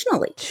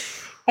intentionally.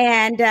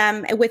 And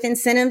with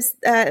incentives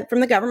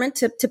from the government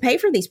to pay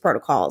for these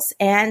protocols.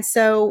 And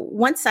so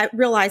once I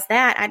realized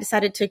that, I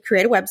decided to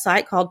create a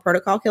website called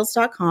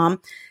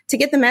protocolkills.com to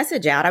get the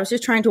message out. I was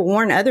just trying to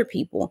warn other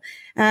people.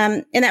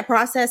 In that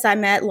process, I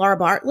met Laura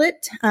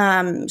Bartlett.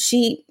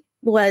 She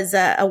was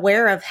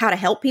aware of how to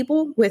help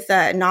people with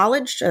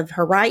knowledge of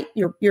her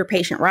your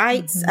patient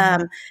rights.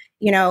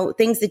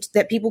 Things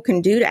that people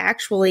can do to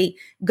actually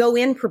go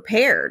in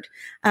prepared.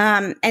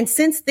 And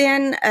since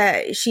then,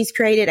 she's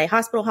created a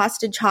hospital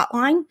hostage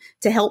hotline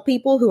to help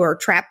people who are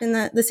trapped in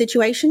the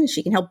situation.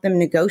 She can help them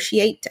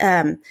negotiate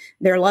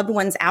their loved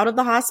ones out of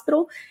the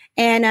hospital.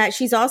 And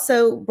she's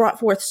also brought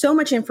forth so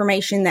much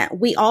information that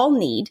we all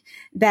need,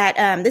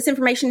 that this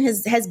information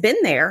has been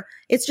there.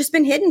 It's just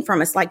been hidden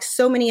from us like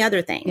so many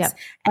other things. Yep.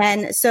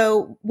 And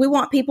so we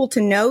want people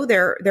to know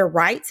their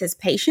rights as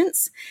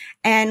patients.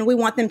 And we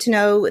want them to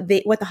know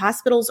what the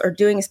hospitals are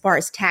doing as far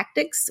as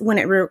tactics when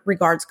it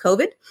regards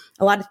COVID.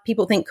 A lot of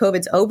people think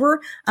COVID's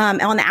over. On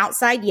the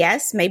outside,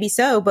 yes, maybe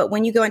so. But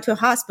when you go into a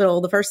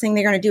hospital, the first thing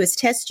they're going to do is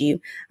test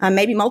you,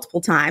 maybe multiple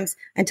times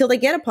until they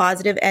get a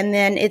positive, and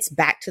then it's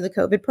back to the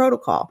COVID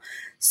protocol.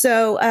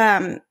 So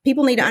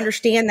people need to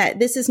understand that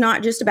this is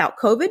not just about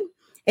COVID.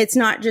 It's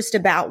not just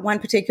about one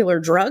particular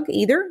drug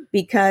either,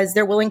 because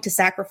they're willing to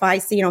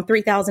sacrifice,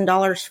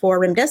 $3,000 for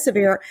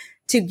remdesivir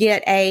to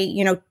get a,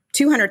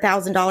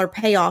 $200,000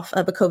 payoff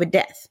of a COVID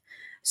death.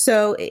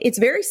 So it's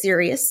very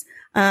serious.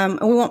 And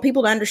we want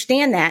people to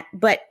understand that,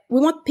 but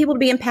we want people to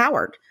be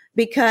empowered,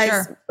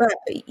 because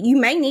you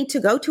may need to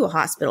go to a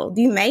hospital.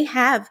 You may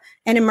have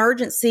an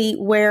emergency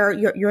where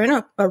you're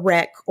in a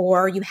wreck,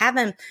 or you have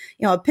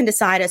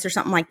appendicitis or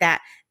something like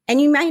that, and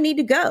you may need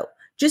to go.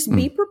 Just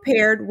be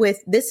prepared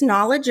with this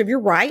knowledge of your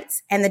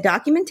rights and the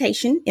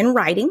documentation in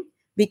writing,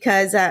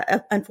 because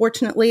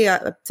unfortunately,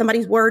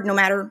 somebody's word no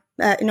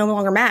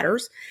longer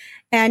matters.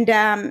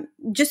 And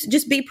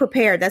just be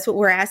prepared. That's what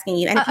we're asking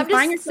you. And if you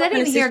find yourself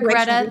sitting here,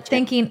 Greta,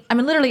 thinking,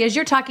 literally, as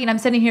you're talking, I'm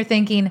sitting here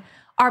thinking,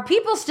 are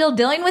people still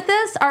dealing with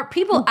this? Are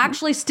people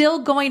actually still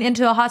going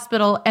into a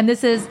hospital? And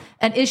this is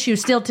an issue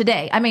still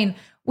today.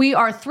 We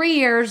are 3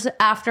 years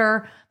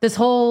after this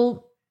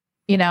whole,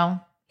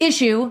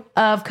 issue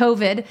of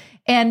COVID,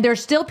 and there's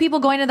still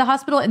people going to the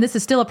hospital, and this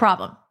is still a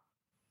problem.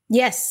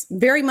 Yes,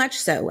 very much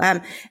so.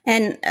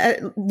 And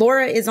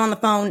Laura is on the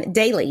phone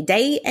daily,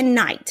 day and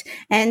night.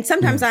 And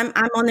sometimes I'm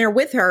on there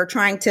with her,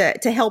 trying to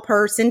help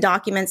her send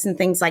documents and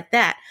things like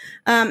that.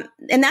 And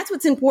that's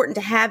what's important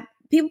to have.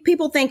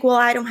 People think, well,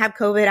 I don't have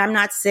COVID, I'm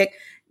not sick.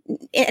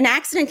 An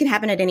accident can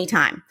happen at any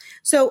time.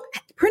 So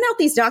print out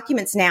these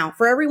documents now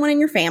for everyone in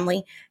your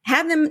family,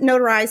 have them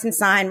notarized and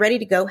signed, ready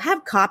to go.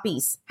 Have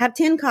copies, have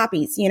 10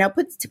 copies,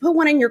 put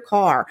one in your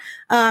car.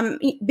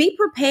 Be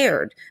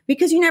prepared,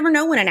 because you never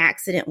know when an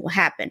accident will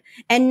happen.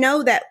 And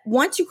know that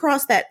once you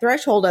cross that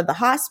threshold of the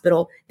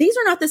hospital, these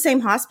are not the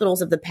same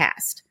hospitals of the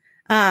past.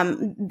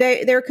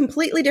 They're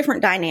completely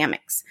different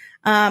dynamics.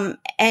 And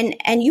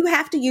you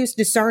have to use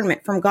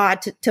discernment from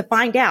God to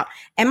find out,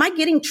 am I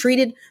getting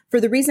treated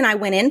for the reason I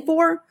went in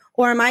for,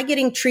 or am I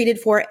getting treated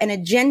for an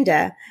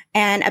agenda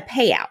and a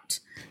payout,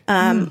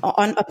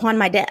 upon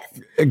my death?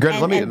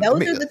 Greta,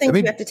 those are the things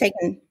you have to take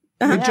in.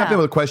 Let me jump in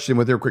with a question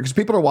with her quick, because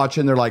people are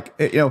watching. They're like,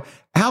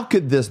 how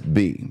could this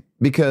be?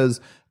 Because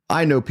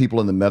I know people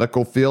in the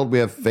medical field. We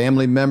have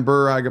family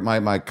member. I got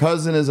my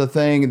cousin is a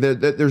thing.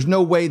 There's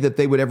no way that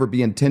they would ever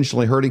be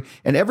intentionally hurting.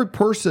 And every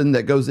person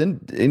that goes in,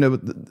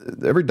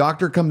 every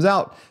doctor comes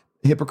out,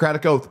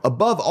 Hippocratic oath,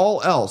 above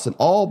all else, and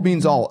all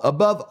means all,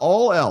 above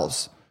all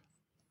else,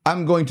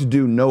 I'm going to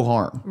do no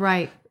harm.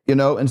 Right.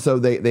 And so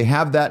they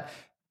have that.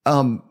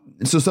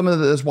 So some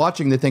of us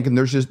watching, they're thinking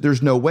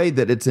there's no way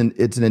that it's an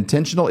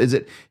intentional. Is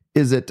it?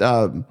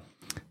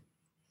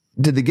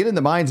 Did they get in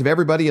the minds of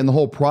everybody in the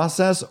whole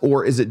process,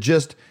 or is it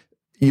just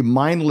you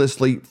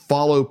mindlessly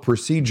follow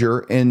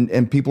procedure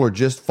and people are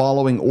just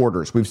following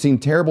orders? We've seen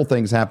terrible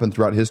things happen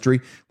throughout history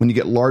when you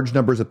get large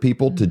numbers of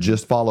people to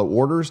just follow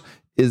orders.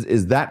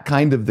 Is that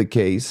kind of the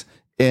case?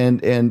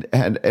 And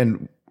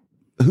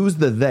who's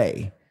the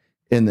they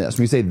in this?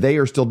 When you say they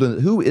are still doing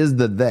it, who is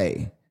the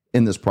they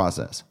in this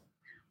process?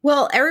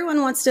 Well,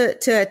 everyone wants to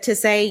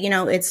say,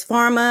 it's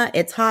pharma,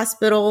 it's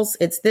hospitals,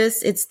 it's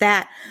this, it's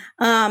that.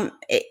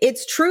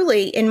 It's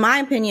truly, in my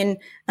opinion,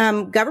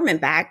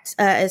 government backed,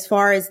 as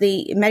far as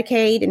the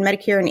Medicaid and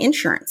Medicare and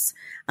insurance.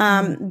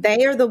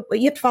 They are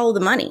you have to follow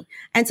the money.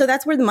 And so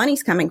that's where the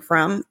money's coming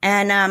from.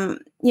 And,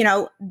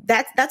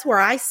 that's where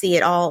I see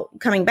it all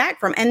coming back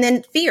from. And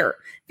then fear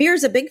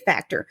is a big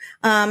factor.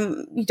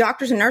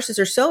 Doctors and nurses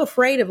are so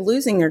afraid of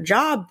losing their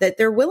job that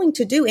they're willing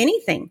to do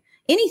anything,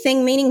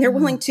 meaning they're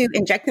willing to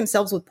inject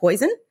themselves with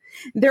poison.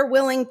 They're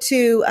willing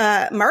to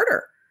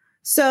murder.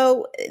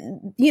 So,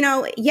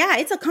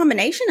 it's a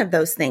combination of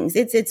those things.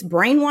 It's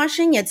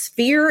brainwashing, it's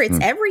fear, it's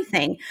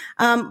everything.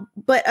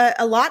 But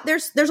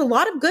there's a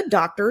lot of good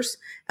doctors,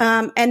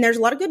 and there's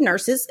a lot of good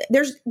nurses.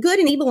 There's good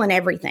and evil in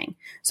everything.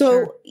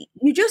 So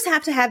you just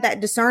have to have that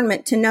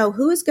discernment to know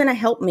who is going to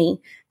help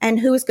me and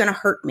who is going to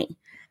hurt me.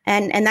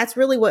 And that's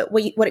really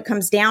what it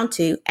comes down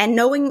to. And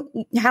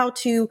knowing how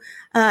to,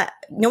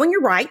 knowing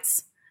your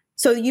rights,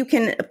 so you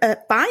can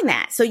find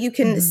that, so you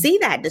can see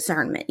that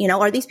discernment.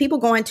 Are these people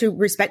going to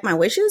respect my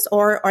wishes,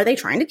 or are they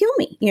trying to kill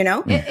me?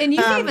 And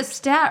you gave a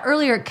stat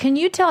earlier. Can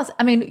you tell us?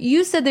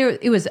 You said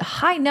it was a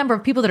high number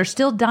of people that are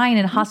still dying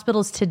in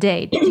hospitals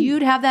today. Do you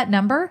have that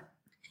number?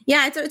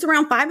 Yeah, it's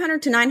around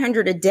 500 to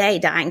 900 a day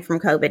dying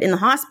from COVID in the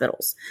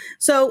hospitals.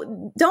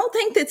 So don't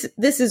think that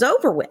this is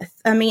over with.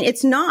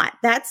 It's not.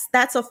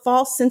 That's a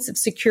false sense of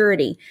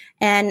security.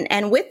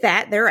 And with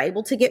that, they're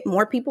able to get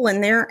more people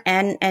in there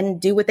and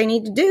do what they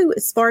need to do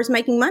as far as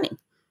making money.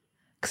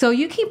 So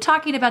you keep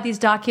talking about these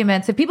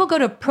documents. If people go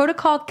to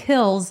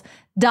protocolkills.com,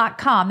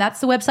 .com. That's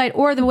the website,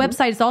 or the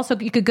website is also,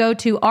 you could go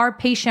to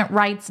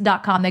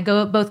ourpatientrights.com. They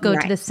both go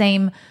to the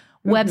same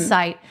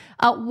website.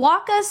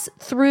 Walk us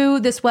through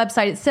this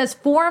website. It says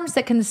forms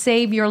that can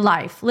save your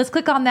life. Let's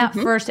click on that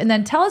first, and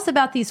then tell us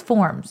about these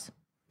forms.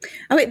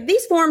 Okay,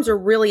 these forms are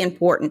really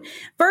important.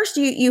 First,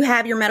 you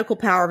have your medical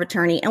power of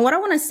attorney. And what I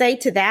want to say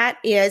to that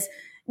is,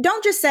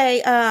 don't just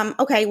say,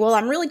 okay, well,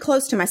 I'm really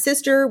close to my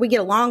sister. We get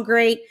along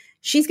great.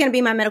 She's going to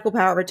be my medical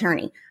power of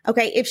attorney.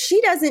 Okay. If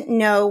she doesn't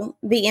know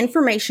the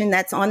information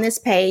that's on this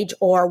page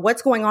or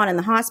what's going on in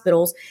the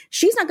hospitals,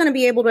 she's not going to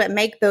be able to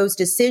make those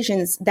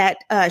decisions that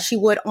she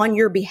would on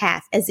your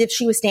behalf, as if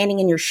she was standing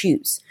in your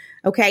shoes.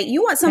 Okay.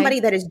 You want somebody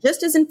that is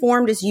just as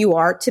informed as you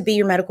are to be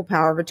your medical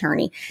power of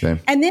attorney.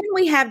 Okay. And then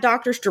we have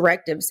doctor's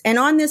directives. And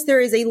on this, there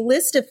is a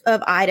list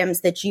of items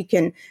that you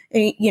can,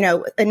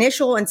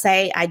 initial and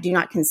say, I do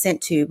not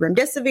consent to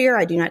remdesivir.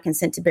 I do not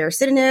consent to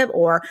baricitinib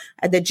or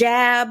the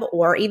jab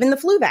or even the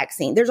flu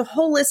vaccine. There's a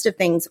whole list of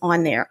things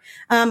on there.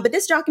 But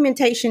this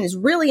documentation is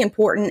really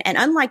important and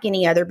unlike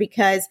any other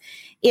because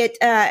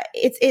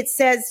it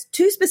says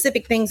two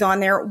specific things on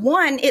there.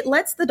 One, it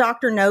lets the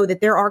doctor know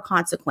that there are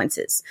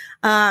consequences.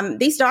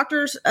 These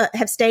doctors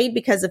have stayed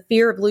because of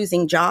fear of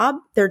losing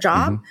their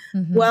job.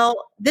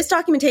 Well, this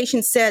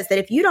documentation says that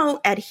if you don't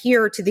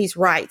adhere to these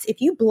rights, if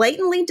you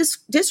blatantly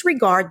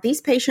disregard these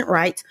patient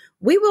rights,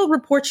 we will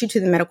report you to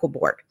the medical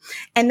board.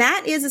 And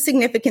that is a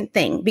significant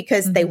thing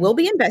because they will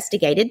be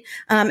investigated.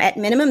 At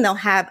minimum, they'll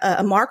have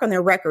a mark on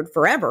their record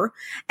forever.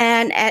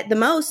 And at the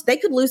most, they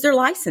could lose their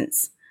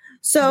license.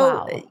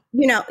 So,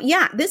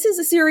 this is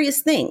a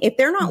serious thing. If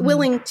they're not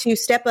willing to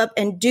step up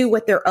and do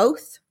what their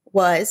oath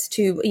was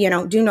to,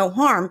 do no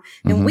harm,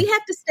 then we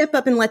have to step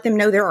up and let them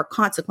know there are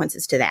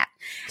consequences to that.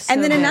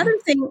 And then another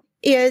thing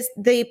is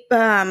the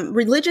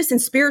religious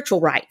and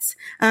spiritual rights.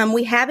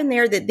 We have in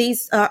there that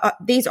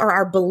these are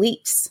our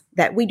beliefs,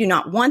 that we do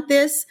not want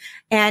this,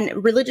 and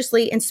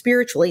religiously and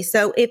spiritually.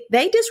 So if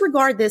they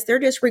disregard this, they're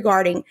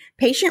disregarding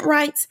patient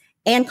rights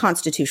and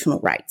constitutional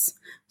rights.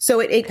 So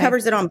it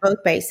covers it on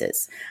both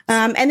bases.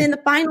 And then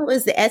the final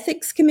is the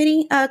ethics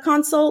committee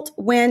consult.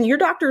 When your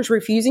doctor is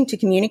refusing to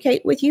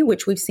communicate with you,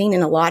 which we've seen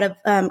in a lot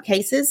of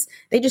cases,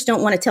 they just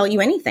don't want to tell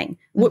you anything.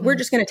 We're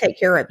just going to take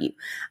care of you.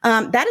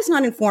 That is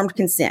not informed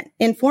consent.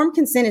 Informed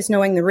consent is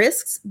knowing the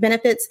risks,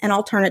 benefits, and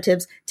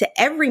alternatives to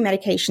every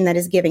medication that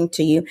is given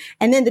to you.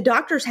 And then the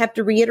doctors have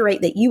to reiterate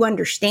that you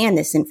understand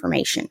this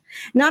information.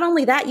 Not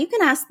only that, you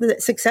can ask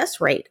the success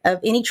rate of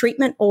any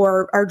treatment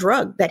or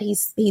drug that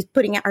he's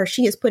putting out or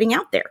she is putting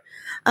out there.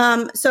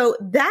 So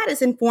that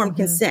is informed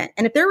consent.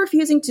 And if they're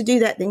refusing to do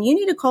that, then you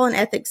need to call an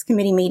ethics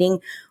committee meeting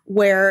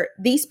where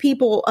these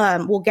people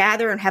will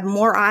gather and have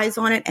more eyes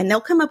on it, and they'll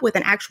come up with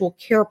an actual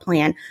care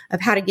plan of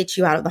how to get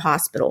you out of the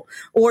hospital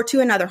or to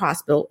another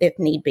hospital if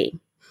need be.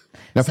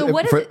 Now,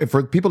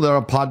 for people that are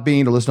on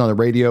Podbean or listen on the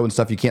radio and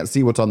stuff, you can't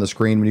see what's on the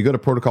screen. When you go to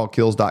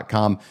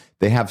protocolkills.com,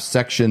 they have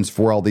sections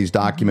for all these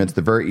documents.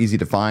 They're very easy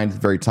to find. At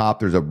the very top,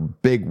 there's a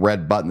big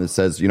red button that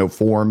says,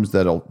 forms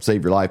that'll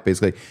save your life,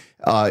 basically.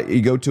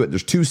 You go to it.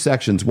 There's two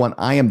sections. One,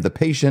 I am the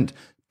patient.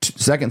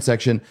 Second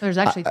section, there's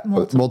actually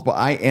multiple.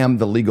 I am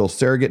the legal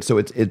surrogate. So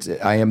it's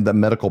I am the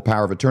medical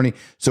power of attorney.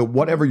 So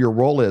whatever your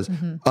role is.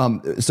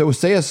 So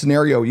say a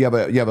scenario, you have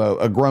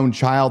a grown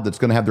child that's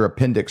going to have their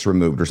appendix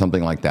removed or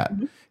something like that.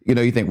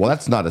 You think, well,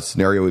 that's not a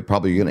scenario. You're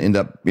probably going to end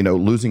up,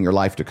 losing your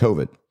life to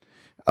COVID.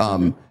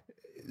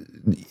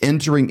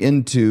 Entering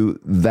into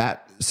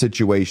that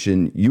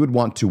situation, you would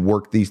want to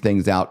work these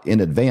things out in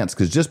advance,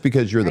 because just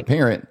because you're the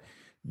parent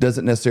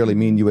doesn't necessarily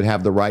mean you would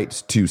have the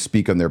rights to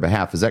speak on their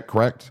behalf. Is that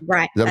correct?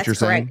 Right. Is that what you're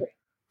saying?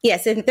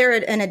 Yes, if they're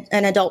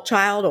an adult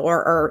child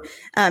or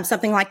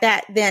something like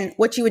that, then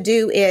what you would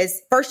do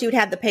is first you would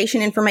have the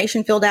patient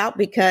information filled out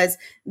because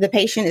the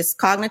patient is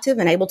cognitive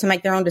and able to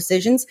make their own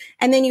decisions.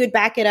 And then you would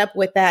back it up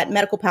with that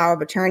medical power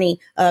of attorney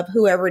of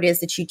whoever it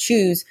is that you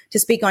choose to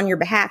speak on your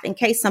behalf in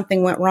case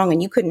something went wrong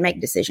and you couldn't make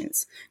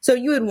decisions. So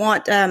you would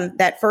want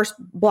that first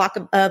block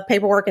of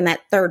paperwork and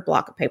that third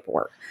block of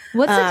paperwork.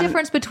 What's the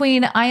difference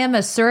between I am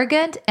a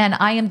surrogate and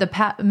I am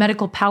the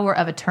medical power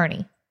of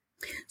attorney?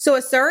 So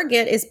a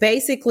surrogate is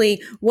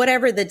basically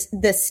whatever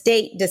the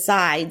state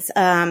decides.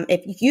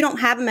 If you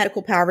don't have a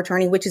medical power of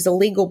attorney, which is a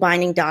legal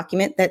binding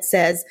document that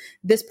says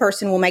this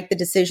person will make the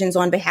decisions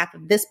on behalf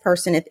of this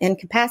person if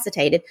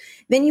incapacitated,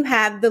 then you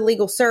have the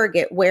legal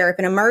surrogate, where if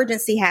an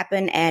emergency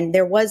happened and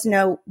there was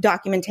no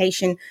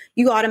documentation,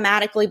 you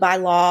automatically by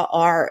law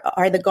are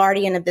the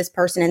guardian of this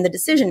person and the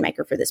decision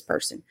maker for this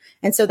person.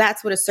 And so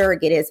that's what a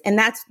surrogate is. And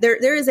that's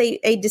there is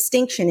a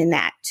distinction in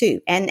that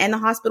too. And the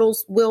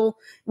hospitals will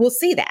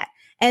see that.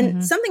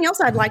 And something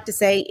else I'd like to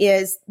say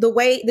is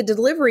the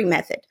delivery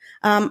method.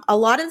 A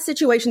lot of the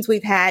situations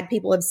we've had,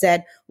 people have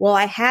said, well,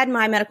 I had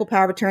my medical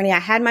power of attorney, I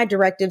had my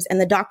directives, and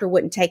the doctor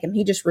wouldn't take them.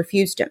 He just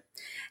refused them.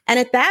 And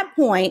at that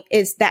point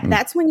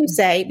that's when you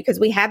say, because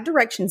we have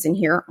directions in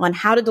here on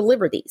how to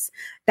deliver these.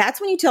 That's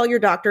when you tell your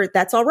doctor,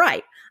 that's all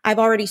right. I've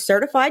already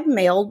certified and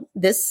mailed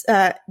this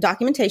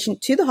documentation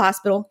to the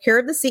hospital, care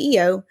of the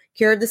CEO,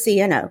 care of the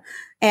CNO,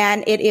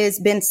 and it has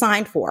been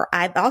signed for.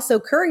 I've also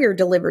courier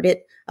delivered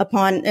it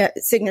upon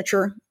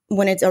signature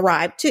when it's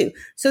arrived too.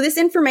 So this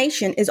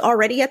information is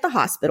already at the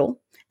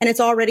hospital and it's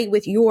already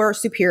with your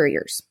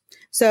superiors.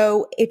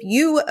 So if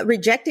you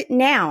reject it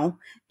now,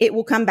 it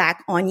will come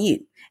back on you.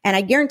 And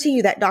I guarantee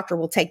you that doctor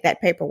will take that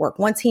paperwork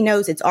once he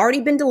knows it's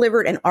already been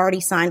delivered and already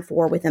signed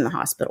for within the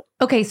hospital.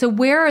 Okay, so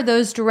where are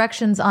those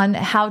directions on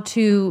how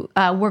to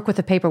work with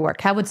the paperwork?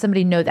 How would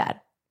somebody know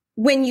that?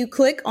 When you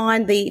click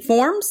on the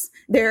forms,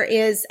 there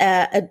is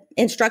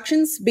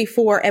instructions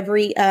before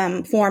every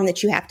form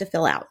that you have to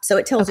fill out. So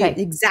it tells you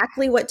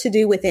exactly what to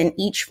do within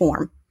each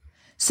form.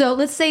 So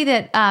let's say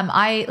that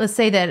I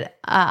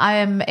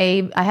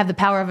have the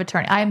power of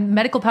attorney. I'm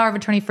medical power of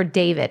attorney for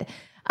David.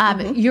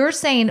 You're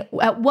saying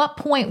at what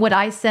point would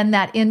I send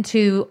that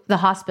into the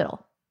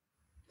hospital?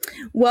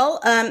 Well,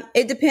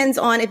 it depends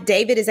on if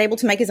David is able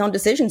to make his own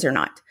decisions or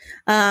not.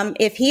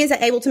 If he is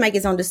able to make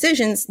his own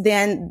decisions,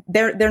 then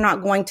they're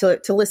not going to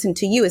listen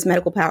to you as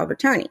medical power of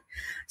attorney.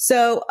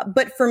 So,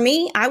 but for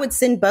me, I would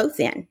send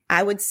both in.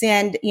 I would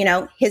send,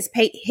 his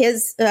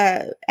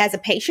as a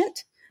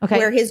patient. Okay.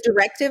 Where his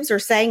directives are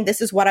saying, this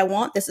is what I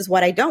want, this is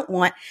what I don't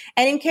want.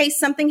 And in case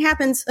something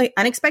happens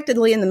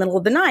unexpectedly in the middle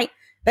of the night,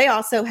 they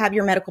also have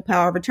your medical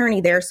power of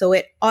attorney there. So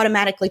it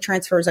automatically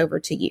transfers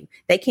over to you.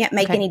 They can't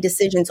make any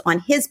decisions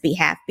on his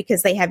behalf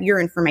because they have your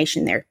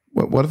information there.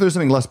 What if there's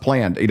something less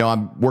planned?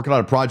 I'm working on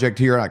a project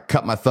here and I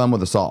cut my thumb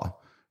with a saw.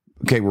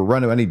 Okay,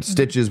 I need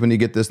stitches when you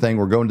get this thing.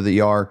 We're going to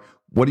the ER.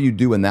 What do you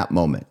do in that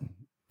moment?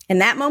 In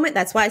that moment,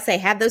 that's why I say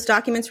have those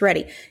documents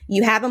ready.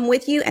 You have them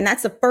with you, and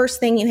that's the first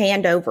thing you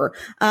hand over.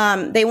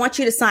 They want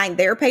you to sign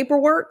their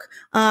paperwork.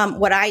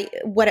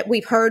 What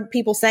we've heard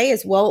people say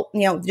is,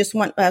 just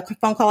one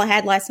phone call I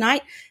had last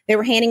night, they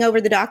were handing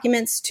over the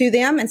documents to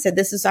them and said,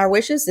 this is our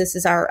wishes, this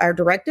is our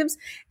directives.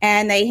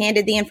 And they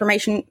handed the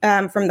information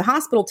from the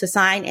hospital to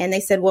sign, and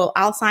they said, well,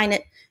 I'll sign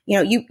it.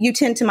 You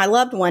tend to my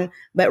loved one,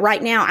 but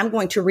right now I'm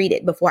going to read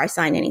it before I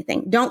sign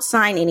anything. Don't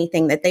sign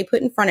anything that they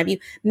put in front of you.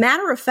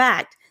 Matter of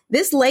fact,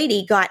 this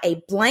lady got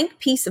a blank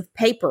piece of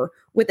paper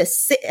with a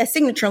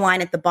signature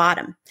line at the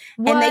bottom.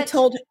 What? And they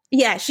told her,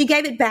 she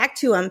gave it back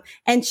to him.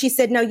 And she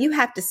said, no, you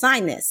have to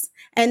sign this.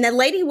 And the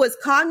lady was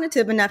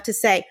cognitive enough to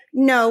say,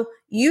 no,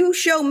 you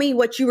show me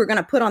what you were going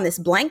to put on this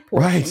blank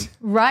portion.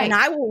 Right. And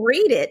I will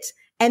read it.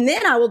 And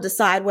then I will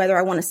decide whether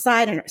I want to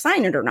sign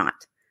it or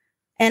not.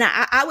 And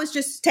I was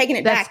just taking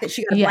it back that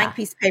she got a blank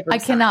piece of paper. I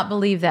cannot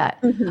believe that.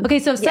 Mm-hmm. Okay,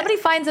 so if somebody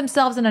finds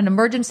themselves in an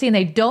emergency and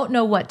they don't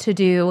know what to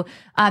do,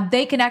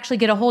 they can actually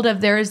get a hold of,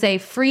 there is a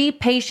free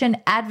patient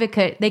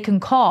advocate they can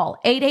call,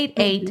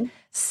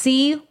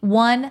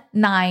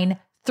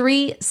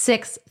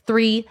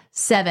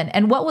 888-C19-3637.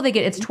 And what will they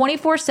get? It's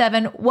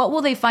 24/7. What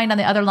will they find on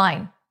the other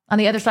line, on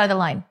the other side of the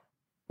line?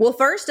 Well,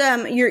 first,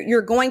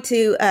 you're going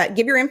to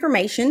give your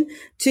information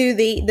to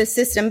the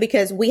system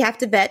because we have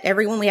to vet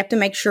everyone. We have to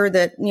make sure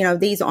that,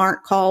 these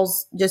aren't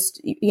calls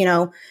just,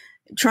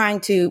 trying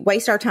to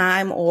waste our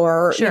time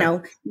or,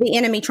 the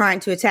enemy trying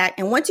to attack.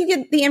 And once you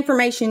get the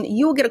information,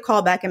 you will get a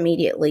call back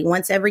immediately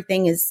once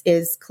everything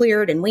is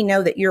cleared and we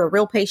know that you're a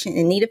real patient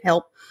in need of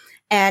help.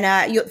 And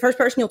the first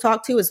person you'll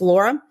talk to is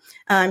Laura.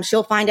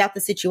 She'll find out the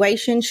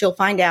situation. She'll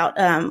find out,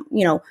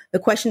 the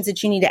questions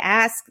that you need to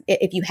ask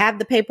if you have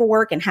the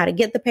paperwork and how to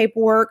get the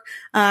paperwork.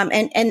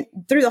 And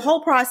through the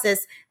whole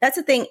process, that's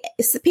the thing.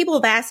 People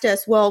have asked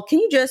us, well, can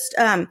you just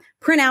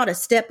print out a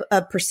step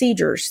of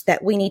procedures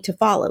that we need to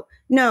follow?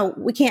 No,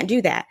 we can't do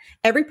that.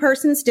 Every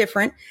person's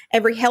different.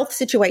 Every health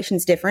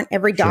situation's different.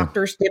 Every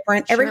doctor's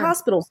different. Every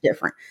hospital's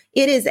different.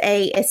 It is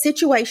a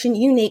situation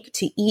unique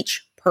to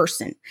each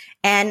person.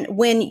 And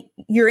when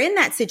you're in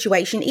that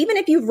situation, even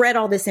if you've read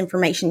all this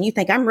information, you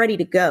think I'm ready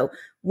to go.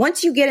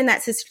 Once you get in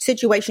that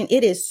situation,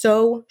 it is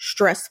so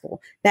stressful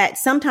that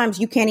sometimes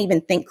you can't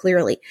even think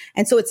clearly.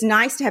 And so it's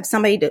nice to have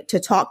somebody to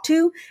talk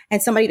to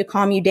and somebody to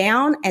calm you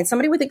down and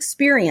somebody with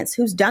experience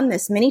who's done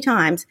this many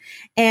times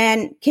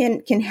and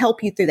can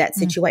help you through that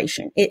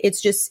situation.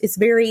 It's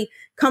very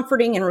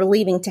comforting and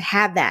relieving to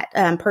have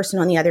that person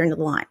on the other end of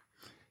the line.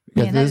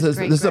 Yeah, this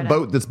is a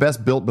boat that's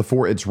best built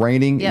before it's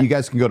raining. Yep. You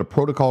guys can go to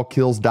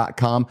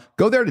protocolkills.com.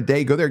 Go there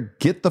today. Go there,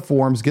 get the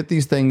forms, get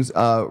these things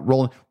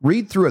rolling.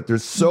 Read through it.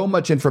 There's so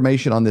much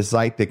information on this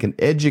site that can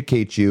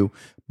educate you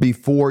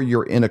before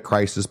you're in a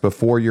crisis,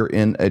 before you're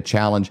in a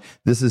challenge.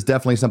 This is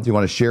definitely something you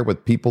want to share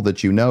with people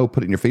that you know.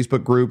 Put it in your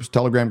Facebook groups,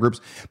 Telegram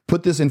groups.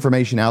 Put this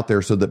information out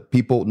there so that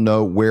people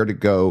know where to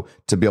go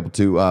to be able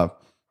to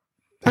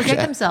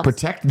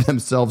protect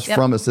themselves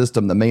from a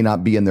system that may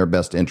not be in their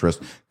best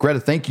interest.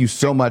 Greta, thank you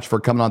so much for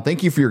coming on.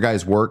 Thank you for your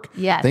guys' work.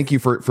 Yes. Thank you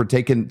for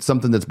taking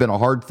something that's been a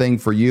hard thing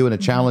for you and a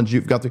challenge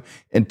you've got through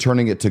and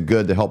turning it to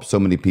good to help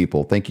so many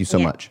people. Thank you so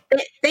much.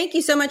 Thank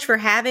you so much for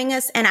having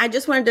us. And I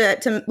just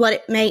wanted to let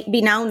it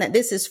be known that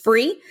this is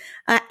free.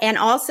 And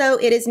also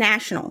it is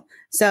national.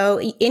 So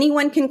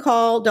anyone can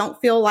call.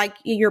 Don't feel like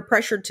you're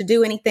pressured to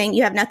do anything.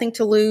 You have nothing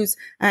to lose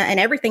and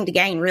everything to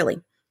gain, really.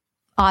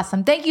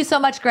 Awesome. Thank you so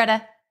much,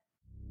 Greta.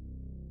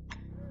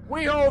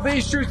 We hold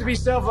these truths to be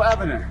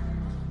self-evident.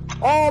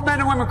 All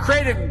men and women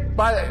created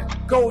by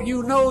go.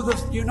 You know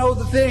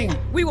the thing.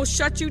 We will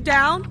shut you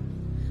down.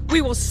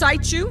 We will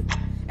cite you,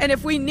 and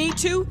if we need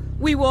to,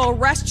 we will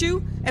arrest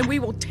you, and we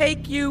will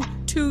take you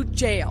to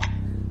jail.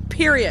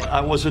 Period.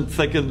 I wasn't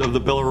thinking of the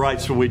Bill of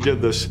Rights when we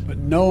did this. But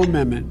no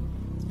amendment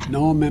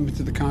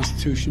to the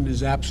Constitution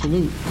is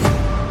absolute.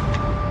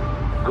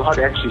 God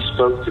actually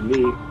spoke to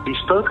me. He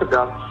spoke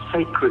about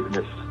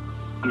sacredness.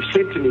 He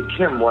said to me,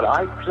 Kim, what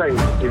I place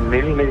in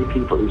many, many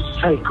people is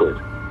sacred.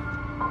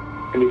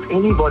 And if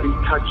anybody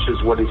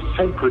touches what is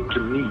sacred to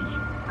me,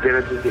 then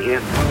it is the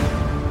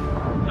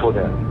end for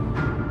them.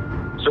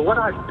 So what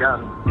I've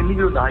done in the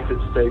United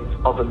States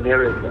of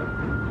America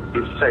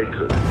is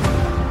sacred.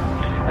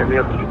 And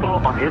there are people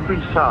on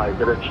every side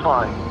that are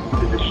trying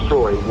to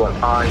destroy what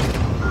I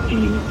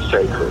deem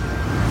sacred.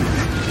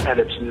 And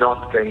it's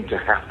not going to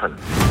happen.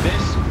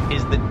 This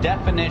is the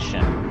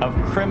definition of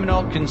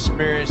criminal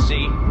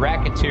conspiracy,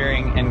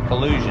 racketeering, and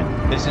collusion.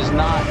 This is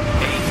not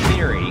a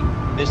theory.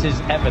 This is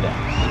evidence.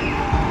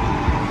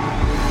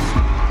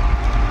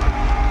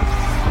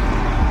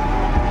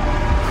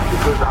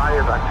 Because I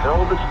have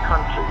upheld this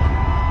country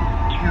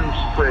to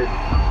spread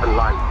a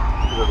light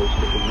to the rest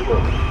of the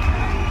world.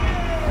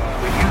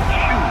 When you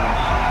choose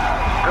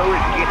to go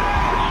against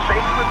the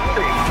sacred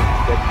thing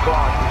that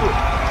God put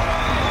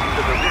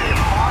into the very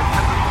heart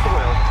and the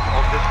soil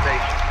of this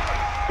nation,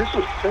 this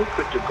was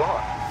sacred to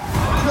God.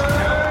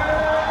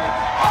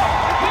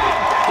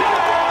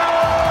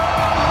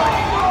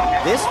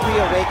 This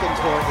reawakened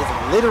tour is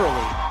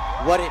literally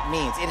what it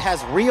means. It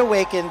has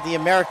reawakened the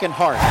American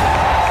heart.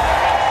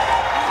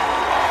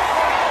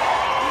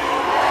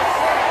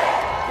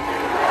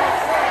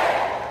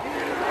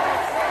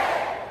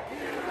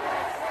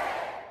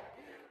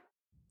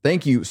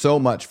 Thank you so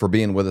much for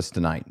being with us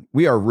tonight.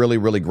 We are really,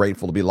 really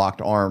grateful to be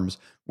locked arms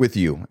with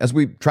you as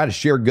we try to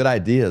share good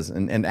ideas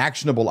and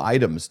actionable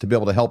items to be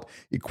able to help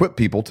equip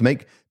people to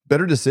make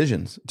better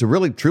decisions, to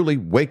really, truly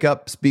wake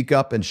up, speak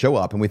up, and show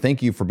up. And we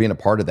thank you for being a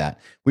part of that.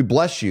 We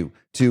bless you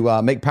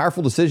to make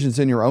powerful decisions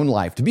in your own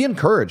life, to be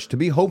encouraged, to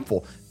be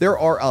hopeful. There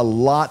are a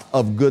lot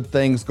of good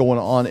things going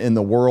on in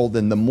the world,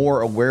 and the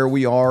more aware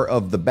we are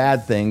of the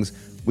bad things,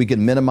 we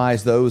can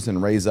minimize those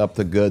and raise up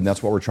the good. And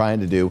that's what we're trying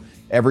to do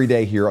every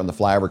day here on the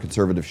Flyover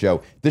Conservative Show.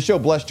 If this show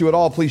blessed you at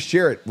all, please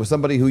share it with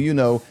somebody who you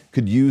know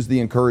could use the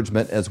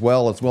encouragement as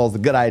well as the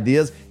good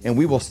ideas. And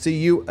we will see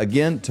you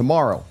again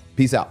tomorrow.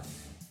 Peace out.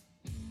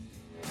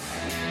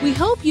 We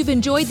hope you've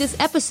enjoyed this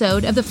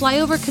episode of the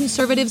Flyover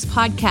Conservatives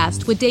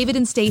podcast with David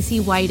and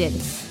Stacey Whited.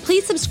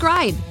 Please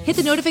subscribe, hit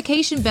the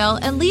notification bell,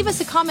 and leave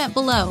us a comment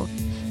below.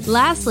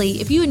 Lastly,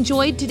 if you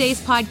enjoyed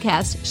today's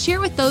podcast, share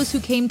with those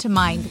who came to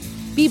mind.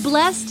 Be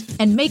blessed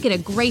and make it a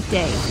great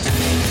day.